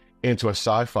character into a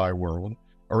sci-fi world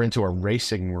or into a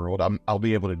racing world, I'll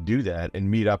be able to do that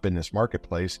and meet up in this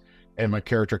marketplace, and my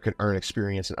character can earn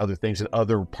experience and other things in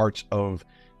other parts of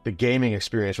the gaming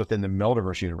experience within the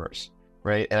Melderverse universe,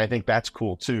 right? And I think that's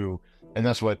cool too, and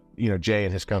that's what Jay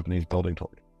and his company is building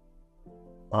toward.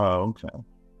 Oh, okay.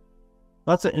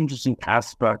 That's an interesting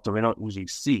aspect that we don't usually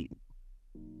see.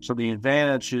 So the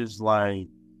advantage is like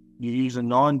you're using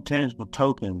non-tangible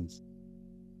tokens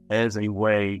as a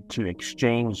way to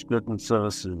exchange goods and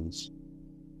services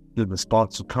to the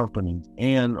sponsor companies,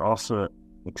 and also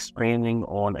expanding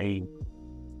on a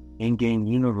in-game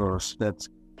universe that's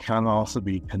can also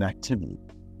be connectivity.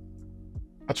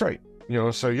 That's right.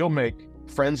 So you'll make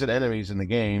friends and enemies in the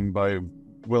game by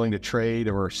willing to trade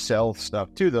or sell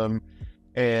stuff to them,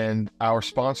 and our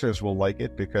sponsors will like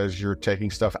it because you're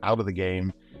taking stuff out of the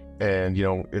game, and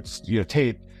it's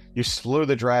you slew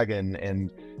the dragon,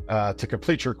 and to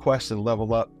complete your quest and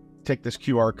level up, take this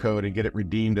QR code and get it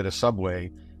redeemed at a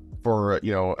Subway for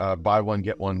buy one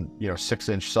get one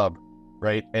 6-inch sub,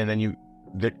 right? And then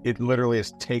it literally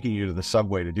is taking you to the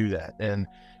Subway to do that. And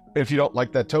if you don't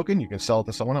like that token, you can sell it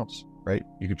to someone else, right?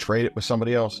 You could trade it with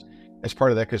somebody else as part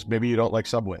of that, because maybe you don't like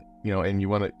Subway, and you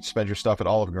want to spend your stuff at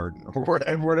Olive Garden or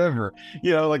whatever,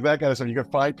 like that kind of stuff. You can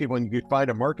find people, and you can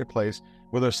find a marketplace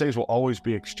where those things will always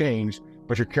be exchanged,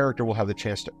 but your character will have the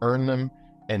chance to earn them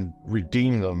and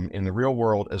redeem them in the real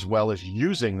world, as well as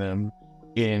using them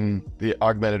in the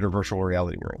augmented or virtual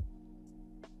reality world.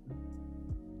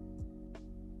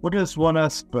 What is one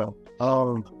aspect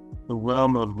of the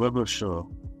Realm of Warminster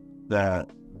that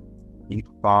you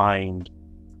find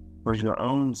for your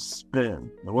own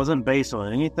spin? It wasn't based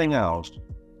on anything else.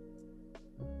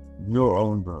 Your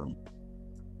own version.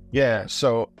 Yeah,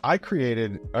 so I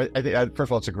created, I think, first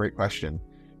of all, it's a great question.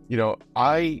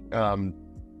 I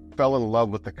fell in love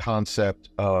with the concept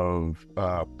of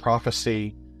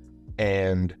prophecy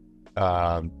and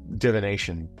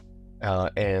divination,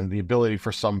 and the ability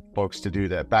for some folks to do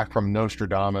that, back from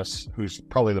Nostradamus, who's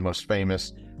probably the most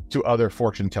famous, to other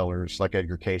fortune tellers like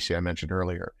Edgar Cayce I mentioned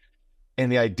earlier.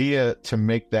 And the idea to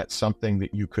make that something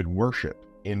that you could worship.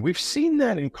 And we've seen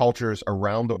that in cultures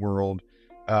around the world,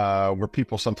 where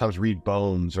people sometimes read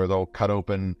bones, or they'll cut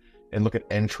open and look at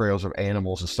entrails of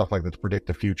animals and stuff like that to predict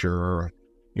the future, or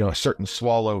a certain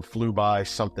swallow flew by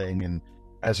something, and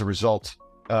as a result,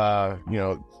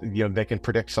 they can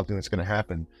predict something that's going to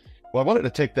happen. Well, I wanted to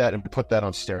take that and put that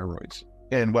on steroids.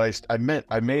 And what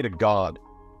I made a god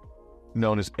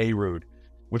known as Arud,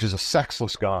 which is a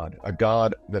sexless god, a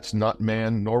god that's not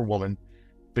man nor woman,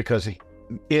 because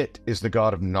it is the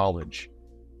god of knowledge.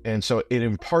 And so it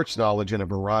imparts knowledge in a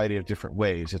variety of different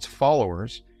ways. Its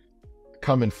followers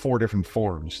come in 4 different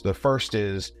forms. The first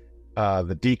is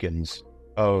the deacons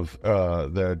of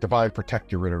the divine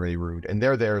protectorate of Arud, and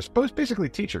they're there as basically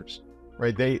teachers,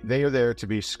 right? They are there to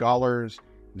be scholars.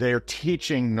 They are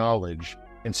teaching knowledge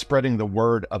and spreading the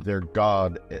word of their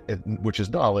god, which is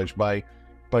knowledge, by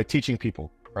teaching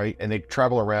people, right? And they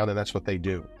travel around, and that's what they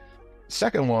do.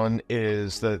 Second one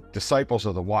is the disciples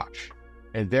of the Watch,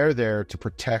 and they're there to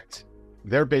protect.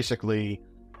 They're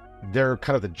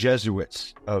kind of the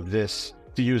Jesuits of this,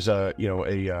 to use a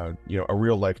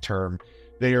real life term.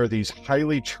 They are these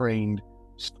highly trained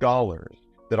scholars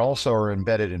that also are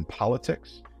embedded in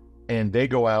politics, and they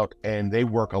go out and they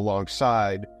work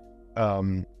alongside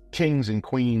kings and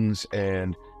queens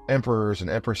and emperors and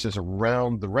empresses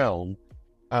around the realm,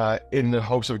 in the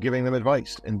hopes of giving them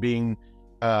advice and being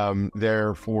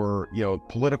there for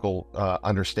political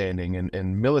understanding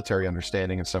and military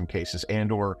understanding in some cases,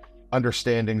 and or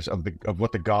understandings of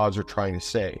what the gods are trying to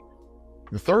say.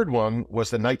 The third one was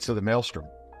the Knights of the Maelstrom,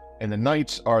 and the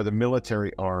Knights are the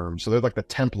military arm, so they're like the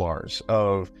Templars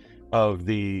of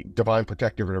the Divine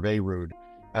Protectorate of Arud,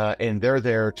 and they're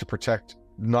there to protect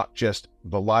not just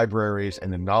the libraries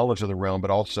and the knowledge of the realm, but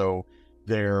also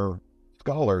their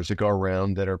scholars that go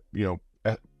around that are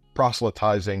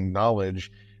proselytizing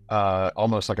knowledge,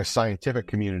 almost like a scientific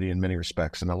community in many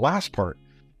respects. And the last part,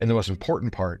 and the most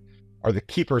important part, are the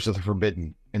keepers of the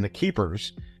forbidden. And the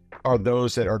keepers are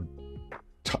those that are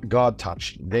God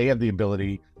touched. They have the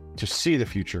ability to see the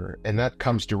future, and that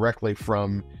comes directly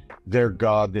from their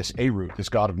god, this Erud, this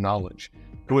god of knowledge,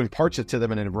 who imparts it to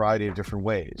them in a variety of different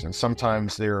ways. And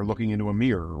sometimes they're looking into a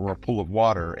mirror or a pool of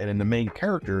water. And in the main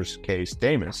character's case,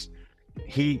 Damus,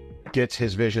 he gets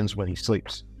his visions when he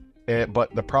sleeps.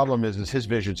 But the problem is his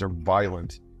visions are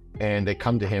violent, and they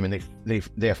come to him and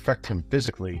they affect him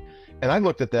physically. And I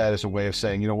looked at that as a way of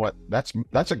saying, you know what,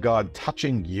 that's a god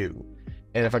touching you.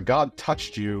 And if a god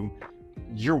touched you,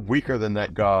 you're weaker than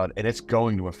that god, and it's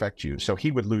going to affect you. So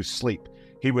he would lose sleep.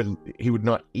 He would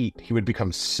not eat. He would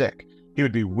become sick. He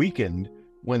would be weakened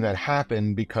when that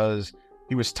happened because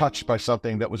he was touched by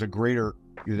something that had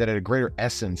a greater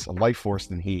essence, a life force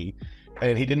than he,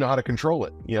 and he didn't know how to control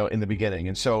it, in the beginning.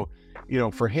 And so,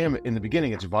 for him in the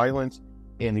beginning, it's violent,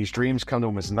 and these dreams come to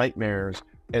him as nightmares.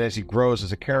 And as he grows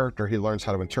as a character, he learns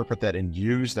how to interpret that and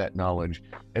use that knowledge.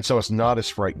 And so it's not as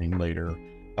frightening later.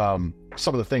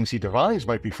 Some of the things he divines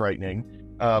might be frightening,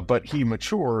 but he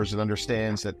matures and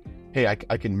understands that, hey,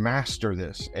 I can master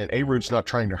this, and Erud's not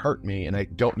trying to hurt me, and I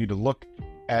don't need to look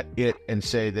at it and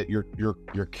say that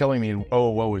you're killing me and oh,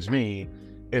 woe is me.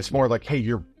 It's more like, hey,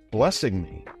 you're blessing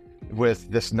me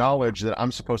with this knowledge that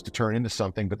I'm supposed to turn into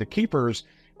something. But the keepers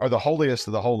are the holiest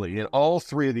of the holy, and all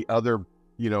three of the other,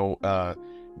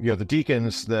 the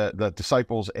deacons, the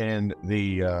disciples, and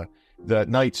the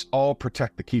knights all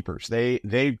protect the keepers.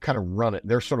 They kind of run it.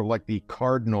 They're sort of like the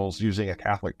cardinals using a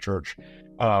Catholic church,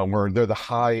 where they're the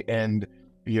high end,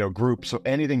 group. So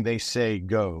anything they say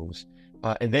goes,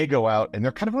 and they go out and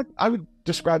they're kind of like, I would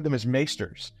describe them as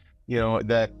maesters,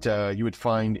 that you would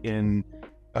find in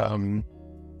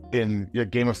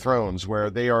Game of Thrones, where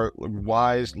they are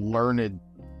wise, learned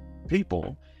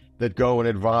people that go and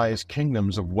advise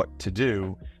kingdoms of what to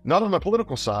do, not on the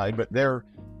political side, but they're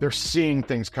seeing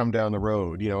things come down the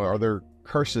road. Are there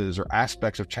curses or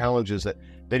aspects of challenges that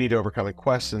they need to overcome in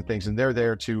quests and things, and they're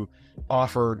there to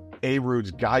offer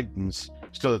Erud's guidance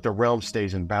so that the realm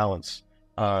stays in balance.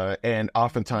 And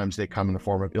oftentimes they come in the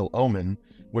form of ill omen,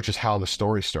 which is how the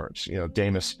story starts.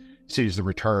 Damus sees the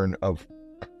return of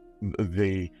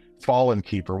the fallen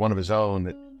keeper, one of his own,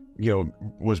 that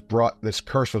this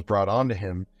curse was brought onto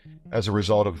him as a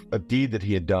result of a deed that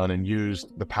he had done and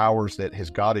used the powers that his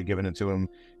god had given into him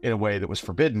in a way that was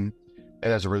forbidden.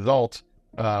 And as a result,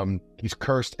 he's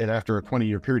cursed. And after a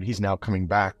 20-year period, he's now coming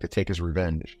back to take his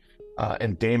revenge.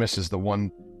 And Damus is the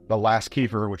last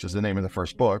keeper, which is the name of the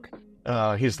first book.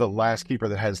 He's the last keeper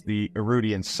that has the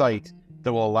Erudian sight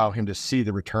that will allow him to see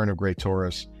the return of Great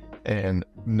Taurus and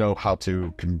know how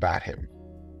to combat him.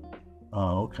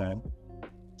 Oh, okay.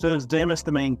 So is Damus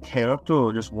the main character,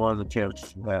 or just one of the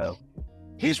characters you have?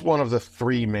 He's one of the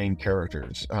three main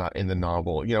characters in the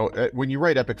novel. When you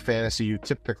write epic fantasy, you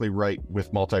typically write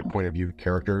with multi-point of view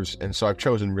characters. And so I've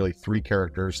chosen really three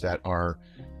characters that are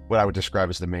what I would describe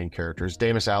as the main characters.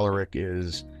 Damus Alaric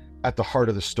is at the heart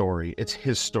of the story. It's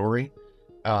his story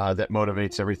that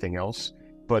motivates everything else.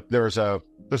 But there's a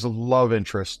love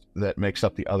interest that makes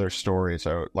up the other story. It's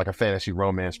like a fantasy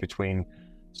romance between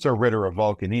Sir Ritter of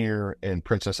Vulcaneer and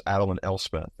Princess Adeline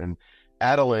Elspeth. And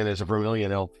Adeline is a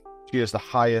Vermilion elf. She is the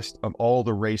highest of all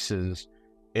the races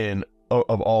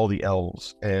of all the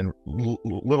elves. And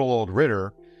little old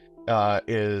Ritter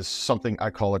is something I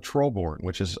call a Trollborn,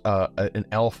 which is an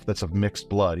elf that's of mixed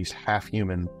blood. He's half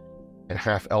human and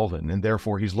half elven, and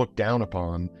therefore he's looked down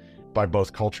upon by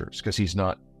both cultures because he's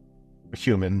not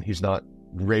human, he's not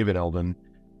Raven Elven,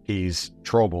 he's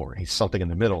Trollborn, he's something in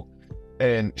the middle.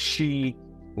 And she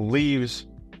leaves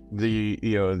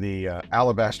the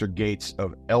alabaster gates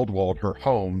of Eldwald, her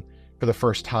home, for the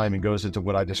first time, and goes into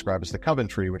what I describe as the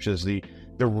Coventry, which is the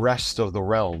rest of the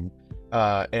realm.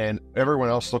 And everyone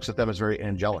else looks at them as very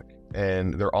angelic,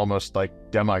 and they're almost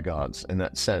like demigods in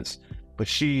that sense. But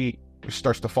she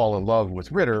starts to fall in love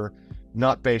with Ritter,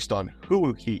 not based on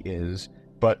who he is,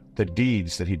 but the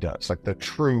deeds that he does, like the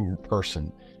true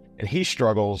person. And he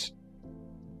struggles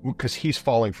because he's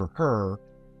falling for her,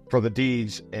 for the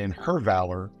deeds and her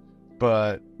valor,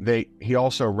 but he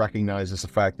also recognizes the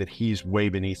fact that he's way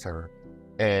beneath her,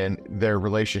 and their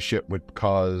relationship would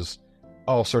cause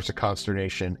all sorts of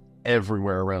consternation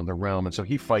everywhere around the realm. And so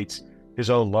he fights his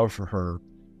own love for her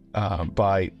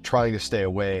by trying to stay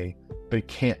away, but he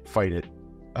can't fight it.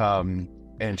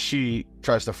 And she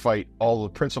tries to fight all the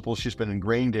principles she's been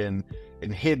ingrained in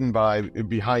and hidden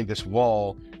behind this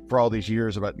wall for all these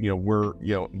years about,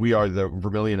 we are the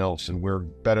Vermilion Elves and we're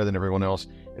better than everyone else.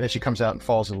 And then she comes out and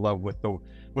falls in love with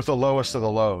the lowest of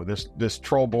the low, this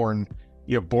Trollborn,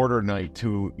 border knight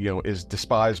who, is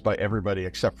despised by everybody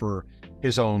except for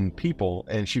his own people,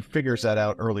 and she figures that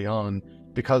out early on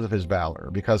because of his valor,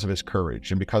 because of his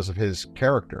courage, and because of his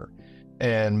character.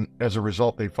 And as a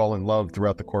result, they fall in love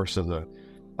throughout the course of the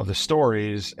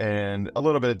stories, and a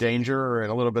little bit of danger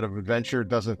and a little bit of adventure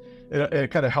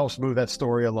it kind of helps move that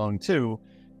story along too.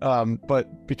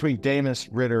 But between Daemis,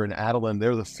 Ritter, and Adeline,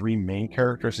 they're the three main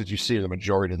characters that you see in the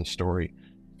majority of the story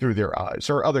through their eyes.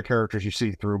 There are other characters you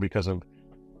see through because of,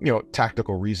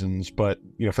 tactical reasons, but,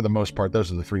 for the most part,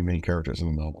 those are the three main characters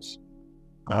in the novels.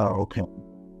 Oh, okay.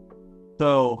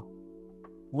 So,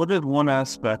 what is one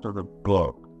aspect of the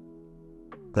book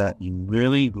that you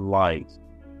really like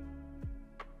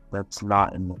that's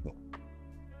not in the book?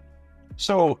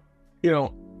 So,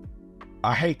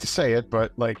 I hate to say it,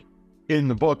 but in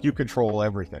the book, you control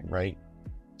everything, right?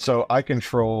 So I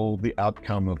control the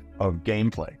outcome of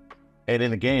gameplay. And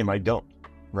in the game, I don't,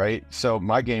 right? So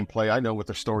my gameplay, I know what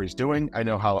the story's doing. I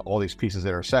know how all these pieces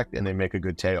intersect and they make a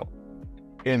good tale.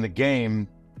 In the game,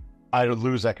 I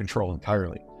lose that control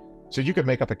entirely. So you could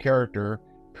make up a character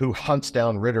who hunts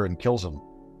down Ritter and kills him.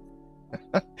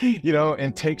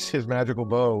 And takes his magical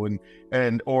bow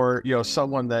or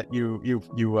someone that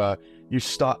you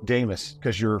stop Daemis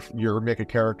because you're make a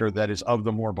character that is of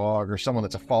the Morbog, or someone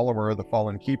that's a follower of the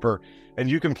Fallen Keeper, and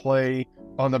you can play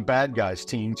on the bad guys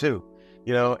team too,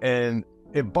 and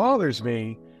it bothers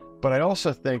me, but I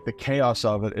also think the chaos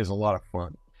of it is a lot of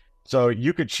fun. So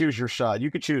you could choose your shot.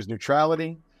 You could choose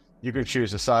neutrality. You could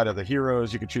choose the side of the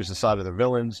heroes. You could choose the side of the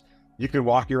villains. You could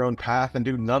walk your own path and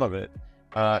do none of it.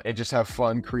 And just have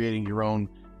fun creating your own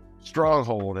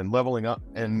stronghold and leveling up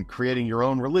and creating your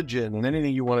own religion and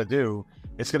anything you want to do.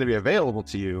 It's going to be available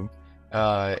to you.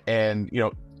 And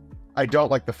I don't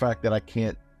like the fact that I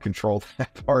can't control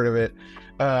that part of it.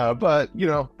 But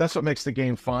that's what makes the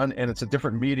game fun. And it's a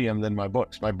different medium than my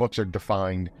books. My books are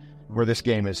defined, where this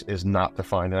game is not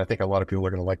defined. And I think a lot of people are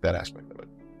going to like that aspect of it.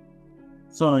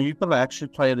 So you can actually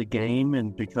play the game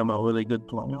and become a really good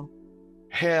player?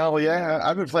 Hell yeah.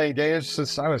 I've been playing Days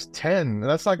since I was 10.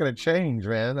 That's not going to change,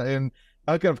 man. And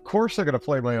of course I'm going to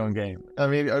play my own game. I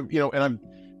mean, and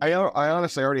I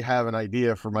honestly already have an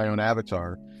idea for my own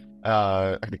avatar.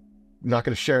 I'm not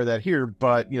going to share that here,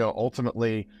 but,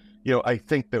 ultimately, I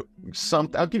think that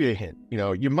I'll give you a hint.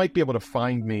 You might be able to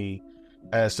find me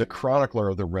as the chronicler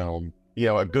of the realm,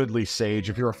 a goodly sage.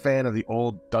 If you're a fan of the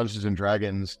old Dungeons and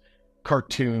Dragons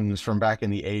cartoons from back in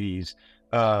the 80s,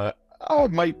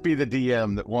 it might be the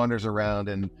DM that wanders around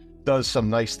and does some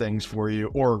nice things for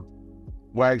you, or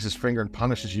wags his finger and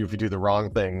punishes you if you do the wrong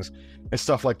things and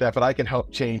stuff like that. But I can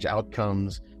help change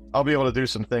outcomes. I'll be able to do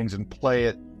some things and play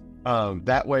it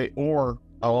that way, or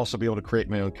I'll also be able to create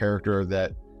my own character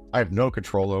that I have no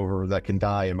control over, that can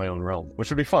die in my own realm, which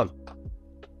would be fun.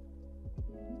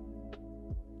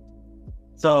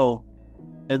 So,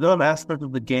 is there an aspect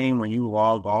of the game when you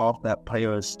log off that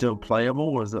player is still playable,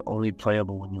 or is it only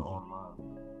playable when you're online?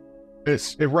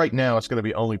 Right now, it's going to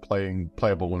be only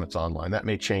playable when it's online. That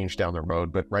may change down the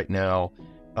road, but right now,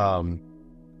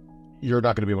 you're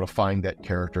not going to be able to find that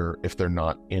character if they're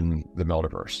not in the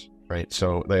Meldiverse, right?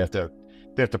 So they have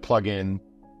to plug in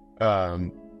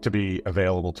to be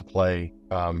available to play,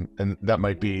 and that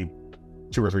might be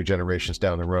 2 or 3 generations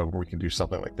down the road where we can do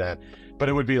something like that. But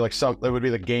it would be it would be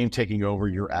the game taking over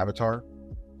your avatar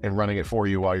and running it for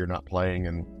you while you're not playing.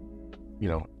 And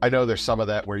I know there's some of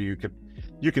that where you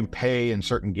can pay in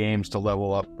certain games to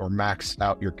level up or max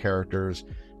out your characters.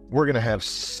 We're going to have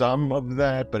some of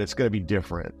that, but it's going to be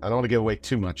different. I don't want to give away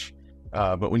too much,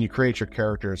 but when you create your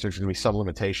characters, there's going to be some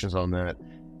limitations on that.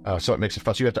 So it makes it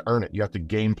fun. So you have to earn it. You have to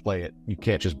gameplay it. You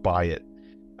can't just buy it.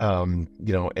 And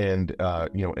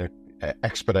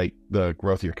expedite the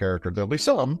growth of your character. There'll be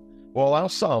some. We'll allow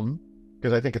some,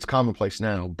 because I think it's commonplace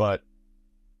now, but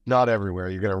not everywhere.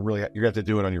 You're gonna have to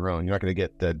do it on your own. You're not going to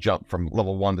get the jump from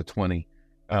level 1 to 20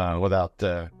 without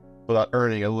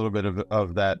earning a little bit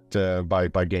of that by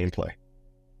gameplay.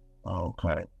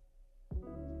 Okay.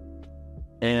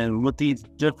 And with these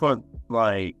different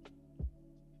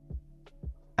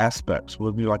aspects,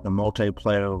 would it be like a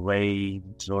multiplayer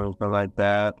raids or something like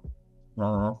that?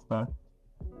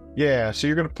 Yeah, so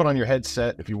you're going to put on your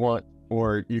headset if you want,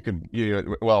 or you can,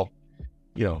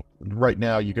 right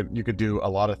now you could do a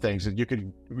lot of things, and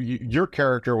your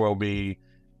character will be,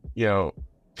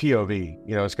 POV,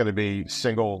 it's going to be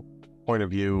single point of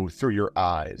view through your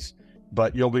eyes,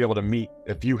 but you'll be able to meet,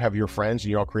 if you have your friends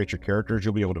and you all create your characters,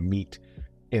 you'll be able to meet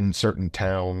in certain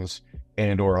towns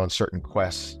and or on certain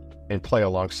quests and play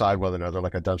alongside one another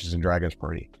like a Dungeons and Dragons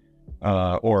party,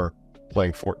 or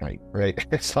playing Fortnite, right?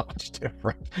 It's not much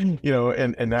different,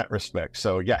 in that respect.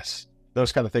 So yes,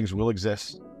 those kind of things will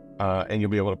exist, and you'll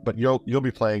be able to, but you'll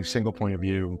be playing single point of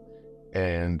view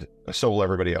and so will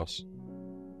everybody else.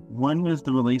 When is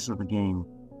the release of the game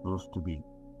supposed to be?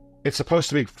 It's supposed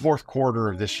to be fourth quarter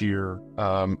of this year.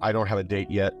 I don't have a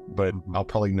date yet, but I'll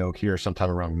probably know here sometime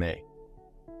around May.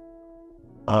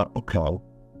 Okay.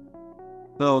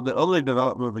 So the early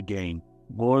development of the game,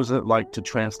 what was it like to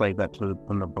translate that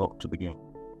from the book to the game?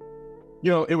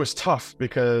 It was tough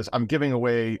because I'm giving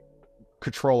away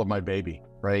control of my baby,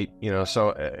 right?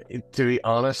 So to be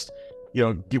honest,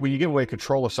 when you give away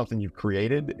control of something you've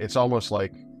created, it's almost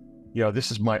like,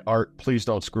 this is my art. Please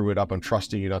don't screw it up. I'm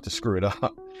trusting you not to screw it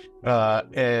up.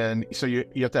 And so you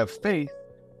have to have faith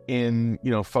in,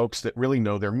 folks that really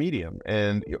know their medium.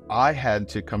 And I had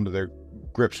to come to their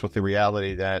grips with the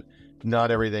reality that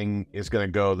not everything is going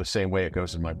to go the same way it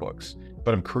goes in my books,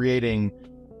 but I'm creating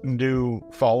new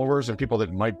followers and people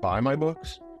that might buy my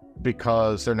books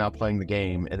because they're now playing the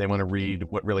game and they want to read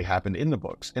what really happened in the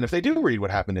books. And if they do read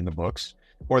what happened in the books,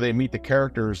 or they meet the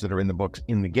characters that are in the books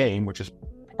in the game, which is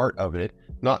part of it,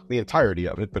 not the entirety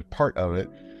of it, but part of it,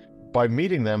 by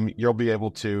meeting them, you'll be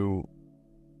able to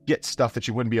get stuff that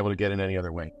you wouldn't be able to get in any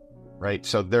other way, right?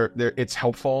 So it's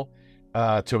helpful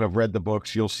to have read the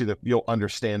books. You'll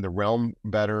understand the realm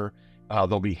better.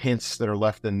 There'll be hints that are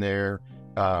left in there.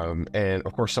 And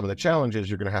of course, some of the challenges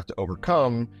you're going to have to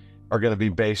overcome are going to be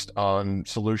based on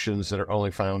solutions that are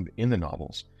only found in the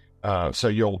novels. So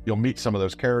you'll meet some of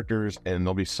those characters, and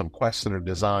there'll be some quests that are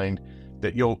designed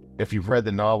that if you've read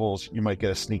the novels, you might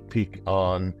get a sneak peek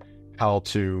on how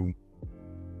to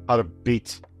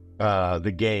beat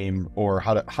the game, or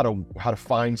how to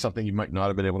find something you might not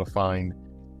have been able to find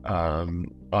on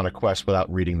a quest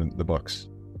without reading the books.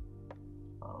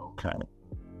 Okay.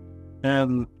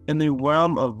 And in the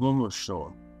Realm of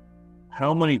Warminster,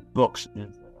 how many books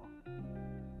is there?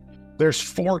 There's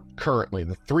 4 currently.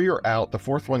 The 3 are out. The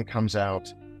 4th one comes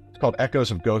out. It's called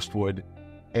Echoes of Ghostwood,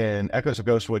 and Echoes of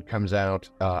Ghostwood comes out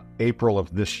April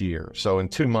of this year. So in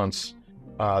 2 months,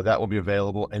 that will be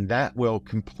available, and that will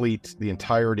complete the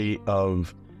entirety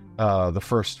of the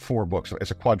first 4 books.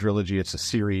 It's a quadrilogy. It's a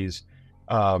series,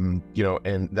 and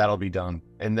that'll be done.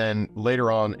 And then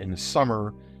later on in the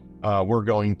summer, we're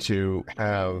going to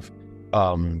have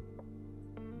we're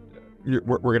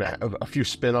going to have a few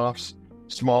spin-offs,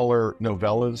 smaller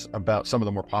novellas about some of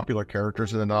the more popular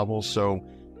characters in the novels. So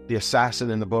the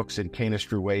assassin in the books, in Canis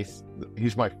Druwaith,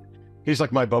 he's like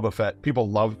my Boba Fett. People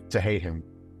love to hate him,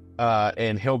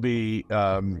 and he'll be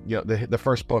the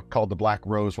first book, called The Black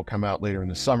Rose, will come out later in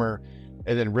the summer,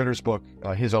 and then Ritter's book,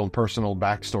 his own personal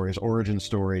backstory, his origin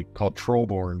story, called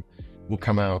Trollborn, will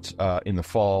come out in the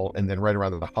fall, and then right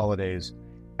around the holidays,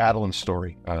 Adelin's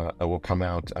story will come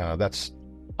out.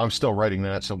 I'm still writing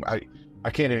that, so I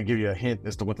can't even give you a hint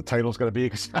as to what the title's going to be,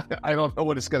 because I don't know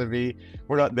what it's going to be.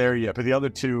 We're not there yet, but the other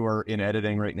 2 are in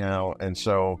editing right now, and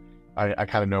so I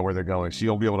kind of know where they're going. So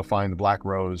you'll be able to find the Black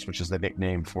Rose, which is the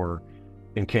nickname for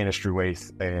in Canis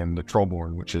Druwaith, and the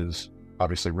Trollborn, which is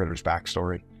obviously Ritter's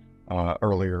backstory,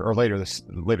 later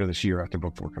this year after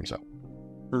book 4 comes out.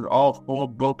 Is all 4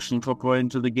 books incorporated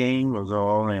into the game, or is there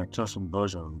only a custom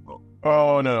version of the book?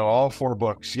 Oh no, all 4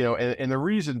 books. And the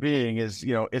reason being is,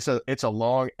 it's a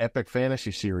long epic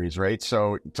fantasy series, right?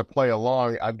 So to play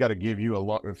along, I've got to give you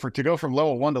to go from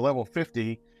level 1 to level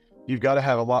 50, you've got to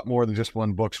have a lot more than just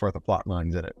 1 book's worth of plot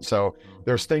lines in it. So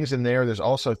there's things in there. There's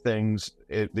also things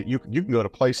that you can go to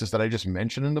places that I just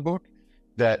mentioned in the book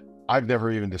that I've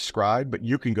never even described, but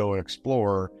you can go and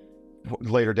explore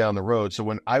later down the road. So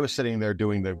when I was sitting there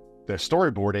doing the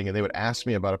storyboarding, and they would ask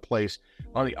me about a place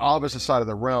on the opposite side of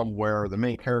the realm where the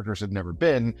main characters had never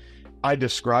been, I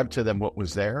described to them what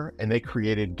was there, and they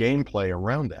created gameplay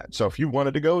around that. So if you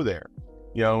wanted to go there,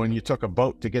 and you took a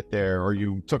boat to get there, or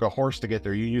you took a horse to get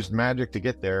there, you used magic to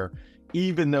get there,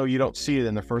 even though you don't see it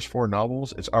in the first 4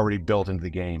 novels, it's already built into the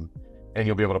game, and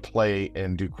you'll be able to play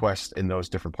and do quests in those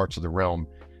different parts of the realm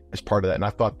as part of that. And I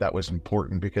thought that was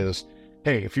important because,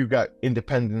 hey, if you've got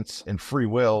independence and free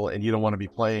will and you don't want to be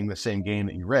playing the same game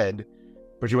that you read,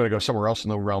 but you want to go somewhere else in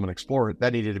the realm and explore it,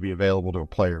 that needed to be available to a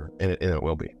player, and it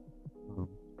will be.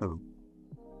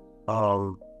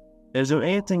 Is there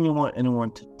anything you want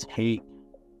anyone to take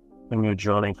from your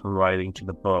journey from writing to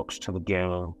the books to the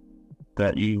game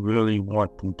that you really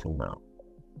want them to know?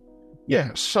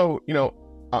 Yeah, so,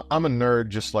 I'm a nerd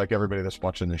just like everybody that's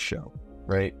watching this show,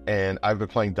 right? And I've been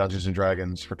playing Dungeons &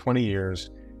 Dragons for 20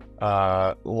 years.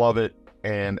 Love it,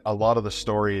 and a lot of the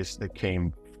stories that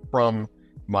came from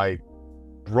my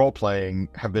role-playing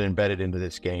have been embedded into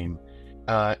this game.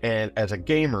 And as a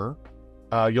gamer,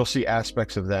 you'll see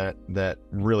aspects of that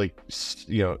really,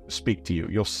 speak to you.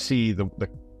 You'll see the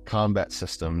combat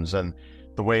systems and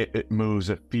the way it moves.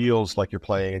 It feels like you're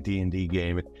playing a D&D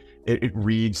game. it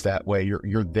reads that way.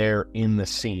 You're there in the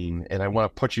scene, and I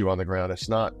want to put you on the ground. It's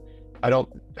not, I don't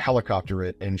helicopter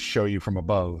it and show you from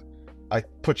above. I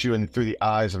put you in through the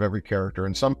eyes of every character,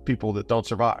 and some people that don't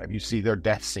survive, you see their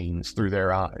death scenes through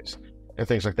their eyes and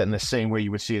things like that in the same way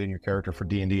you would see it in your character for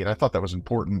D&D. And I thought that was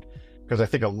important because I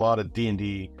think a lot of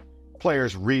D&D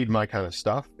players read my kind of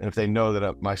stuff, and if they know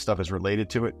that my stuff is related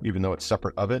to it, even though it's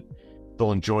separate of it,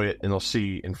 they'll enjoy it and they'll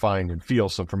see and find and feel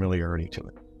some familiarity to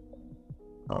it.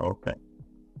 Oh, okay.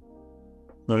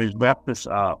 So to wrap this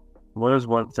up, what is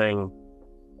one thing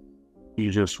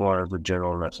you just want as a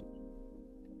general message?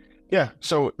 Yeah,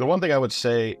 so the one thing I would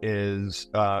say is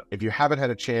if you haven't had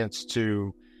a chance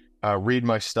to read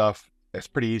my stuff, it's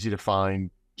pretty easy to find,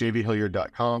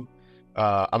 jvhilliard.com.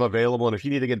 I'm available, and if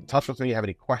you need to get in touch with me, you have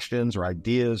any questions or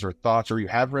ideas or thoughts, or you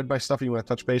have read my stuff and you want to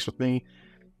touch base with me,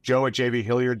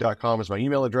 joe@jvhilliard.com is my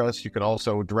email address. You can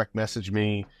also direct message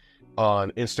me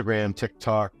on Instagram,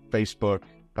 TikTok, Facebook.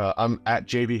 I'm at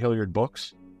JV Hilliard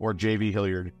Books or JV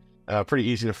Hilliard. Pretty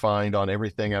easy to find on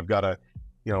everything. I've got a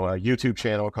YouTube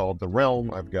channel called The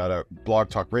Realm. I've got a blog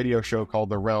talk radio show called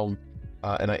The Realm,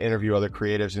 and I interview other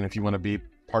creatives. And if you want to be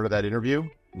part of that interview,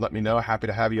 let me know. Happy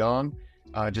to have you on.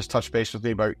 Just touch base with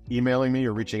me by emailing me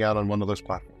or reaching out on one of those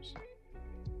platforms.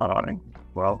 All right.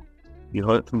 Well, you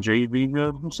heard it from JV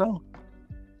himself.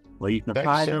 Well, you can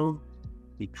find him,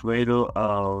 the creator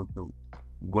of the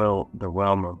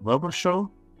Realm of Warminster.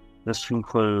 This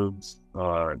concludes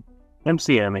our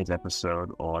MCMA's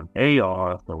episode on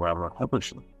AR, the Realm of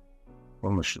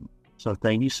Warminster. So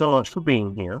thank you so much for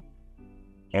being here,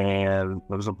 and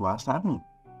it was a blast having you.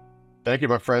 Thank you,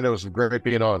 my friend. It was great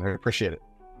being on. I appreciate it.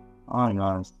 All right,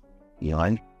 guys.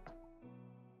 Elon.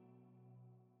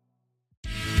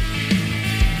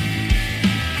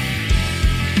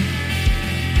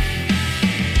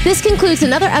 This concludes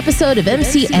another episode of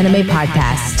MC Anime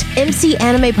Podcast. MC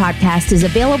Anime Podcast is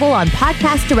available on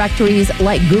podcast directories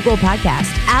like Google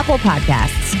Podcasts, Apple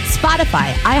Podcasts,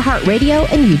 Spotify, iHeartRadio,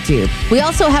 and YouTube. We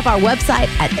also have our website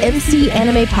at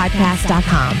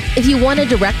mcanimepodcast.com. If you want to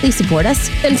directly support us,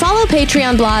 then follow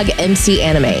Patreon blog MC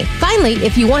Anime. Finally,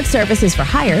 if you want services for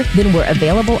hire, then we're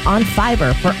available on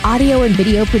Fiverr for audio and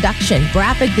video production,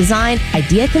 graphic design,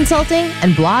 idea consulting,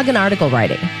 and blog and article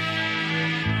writing.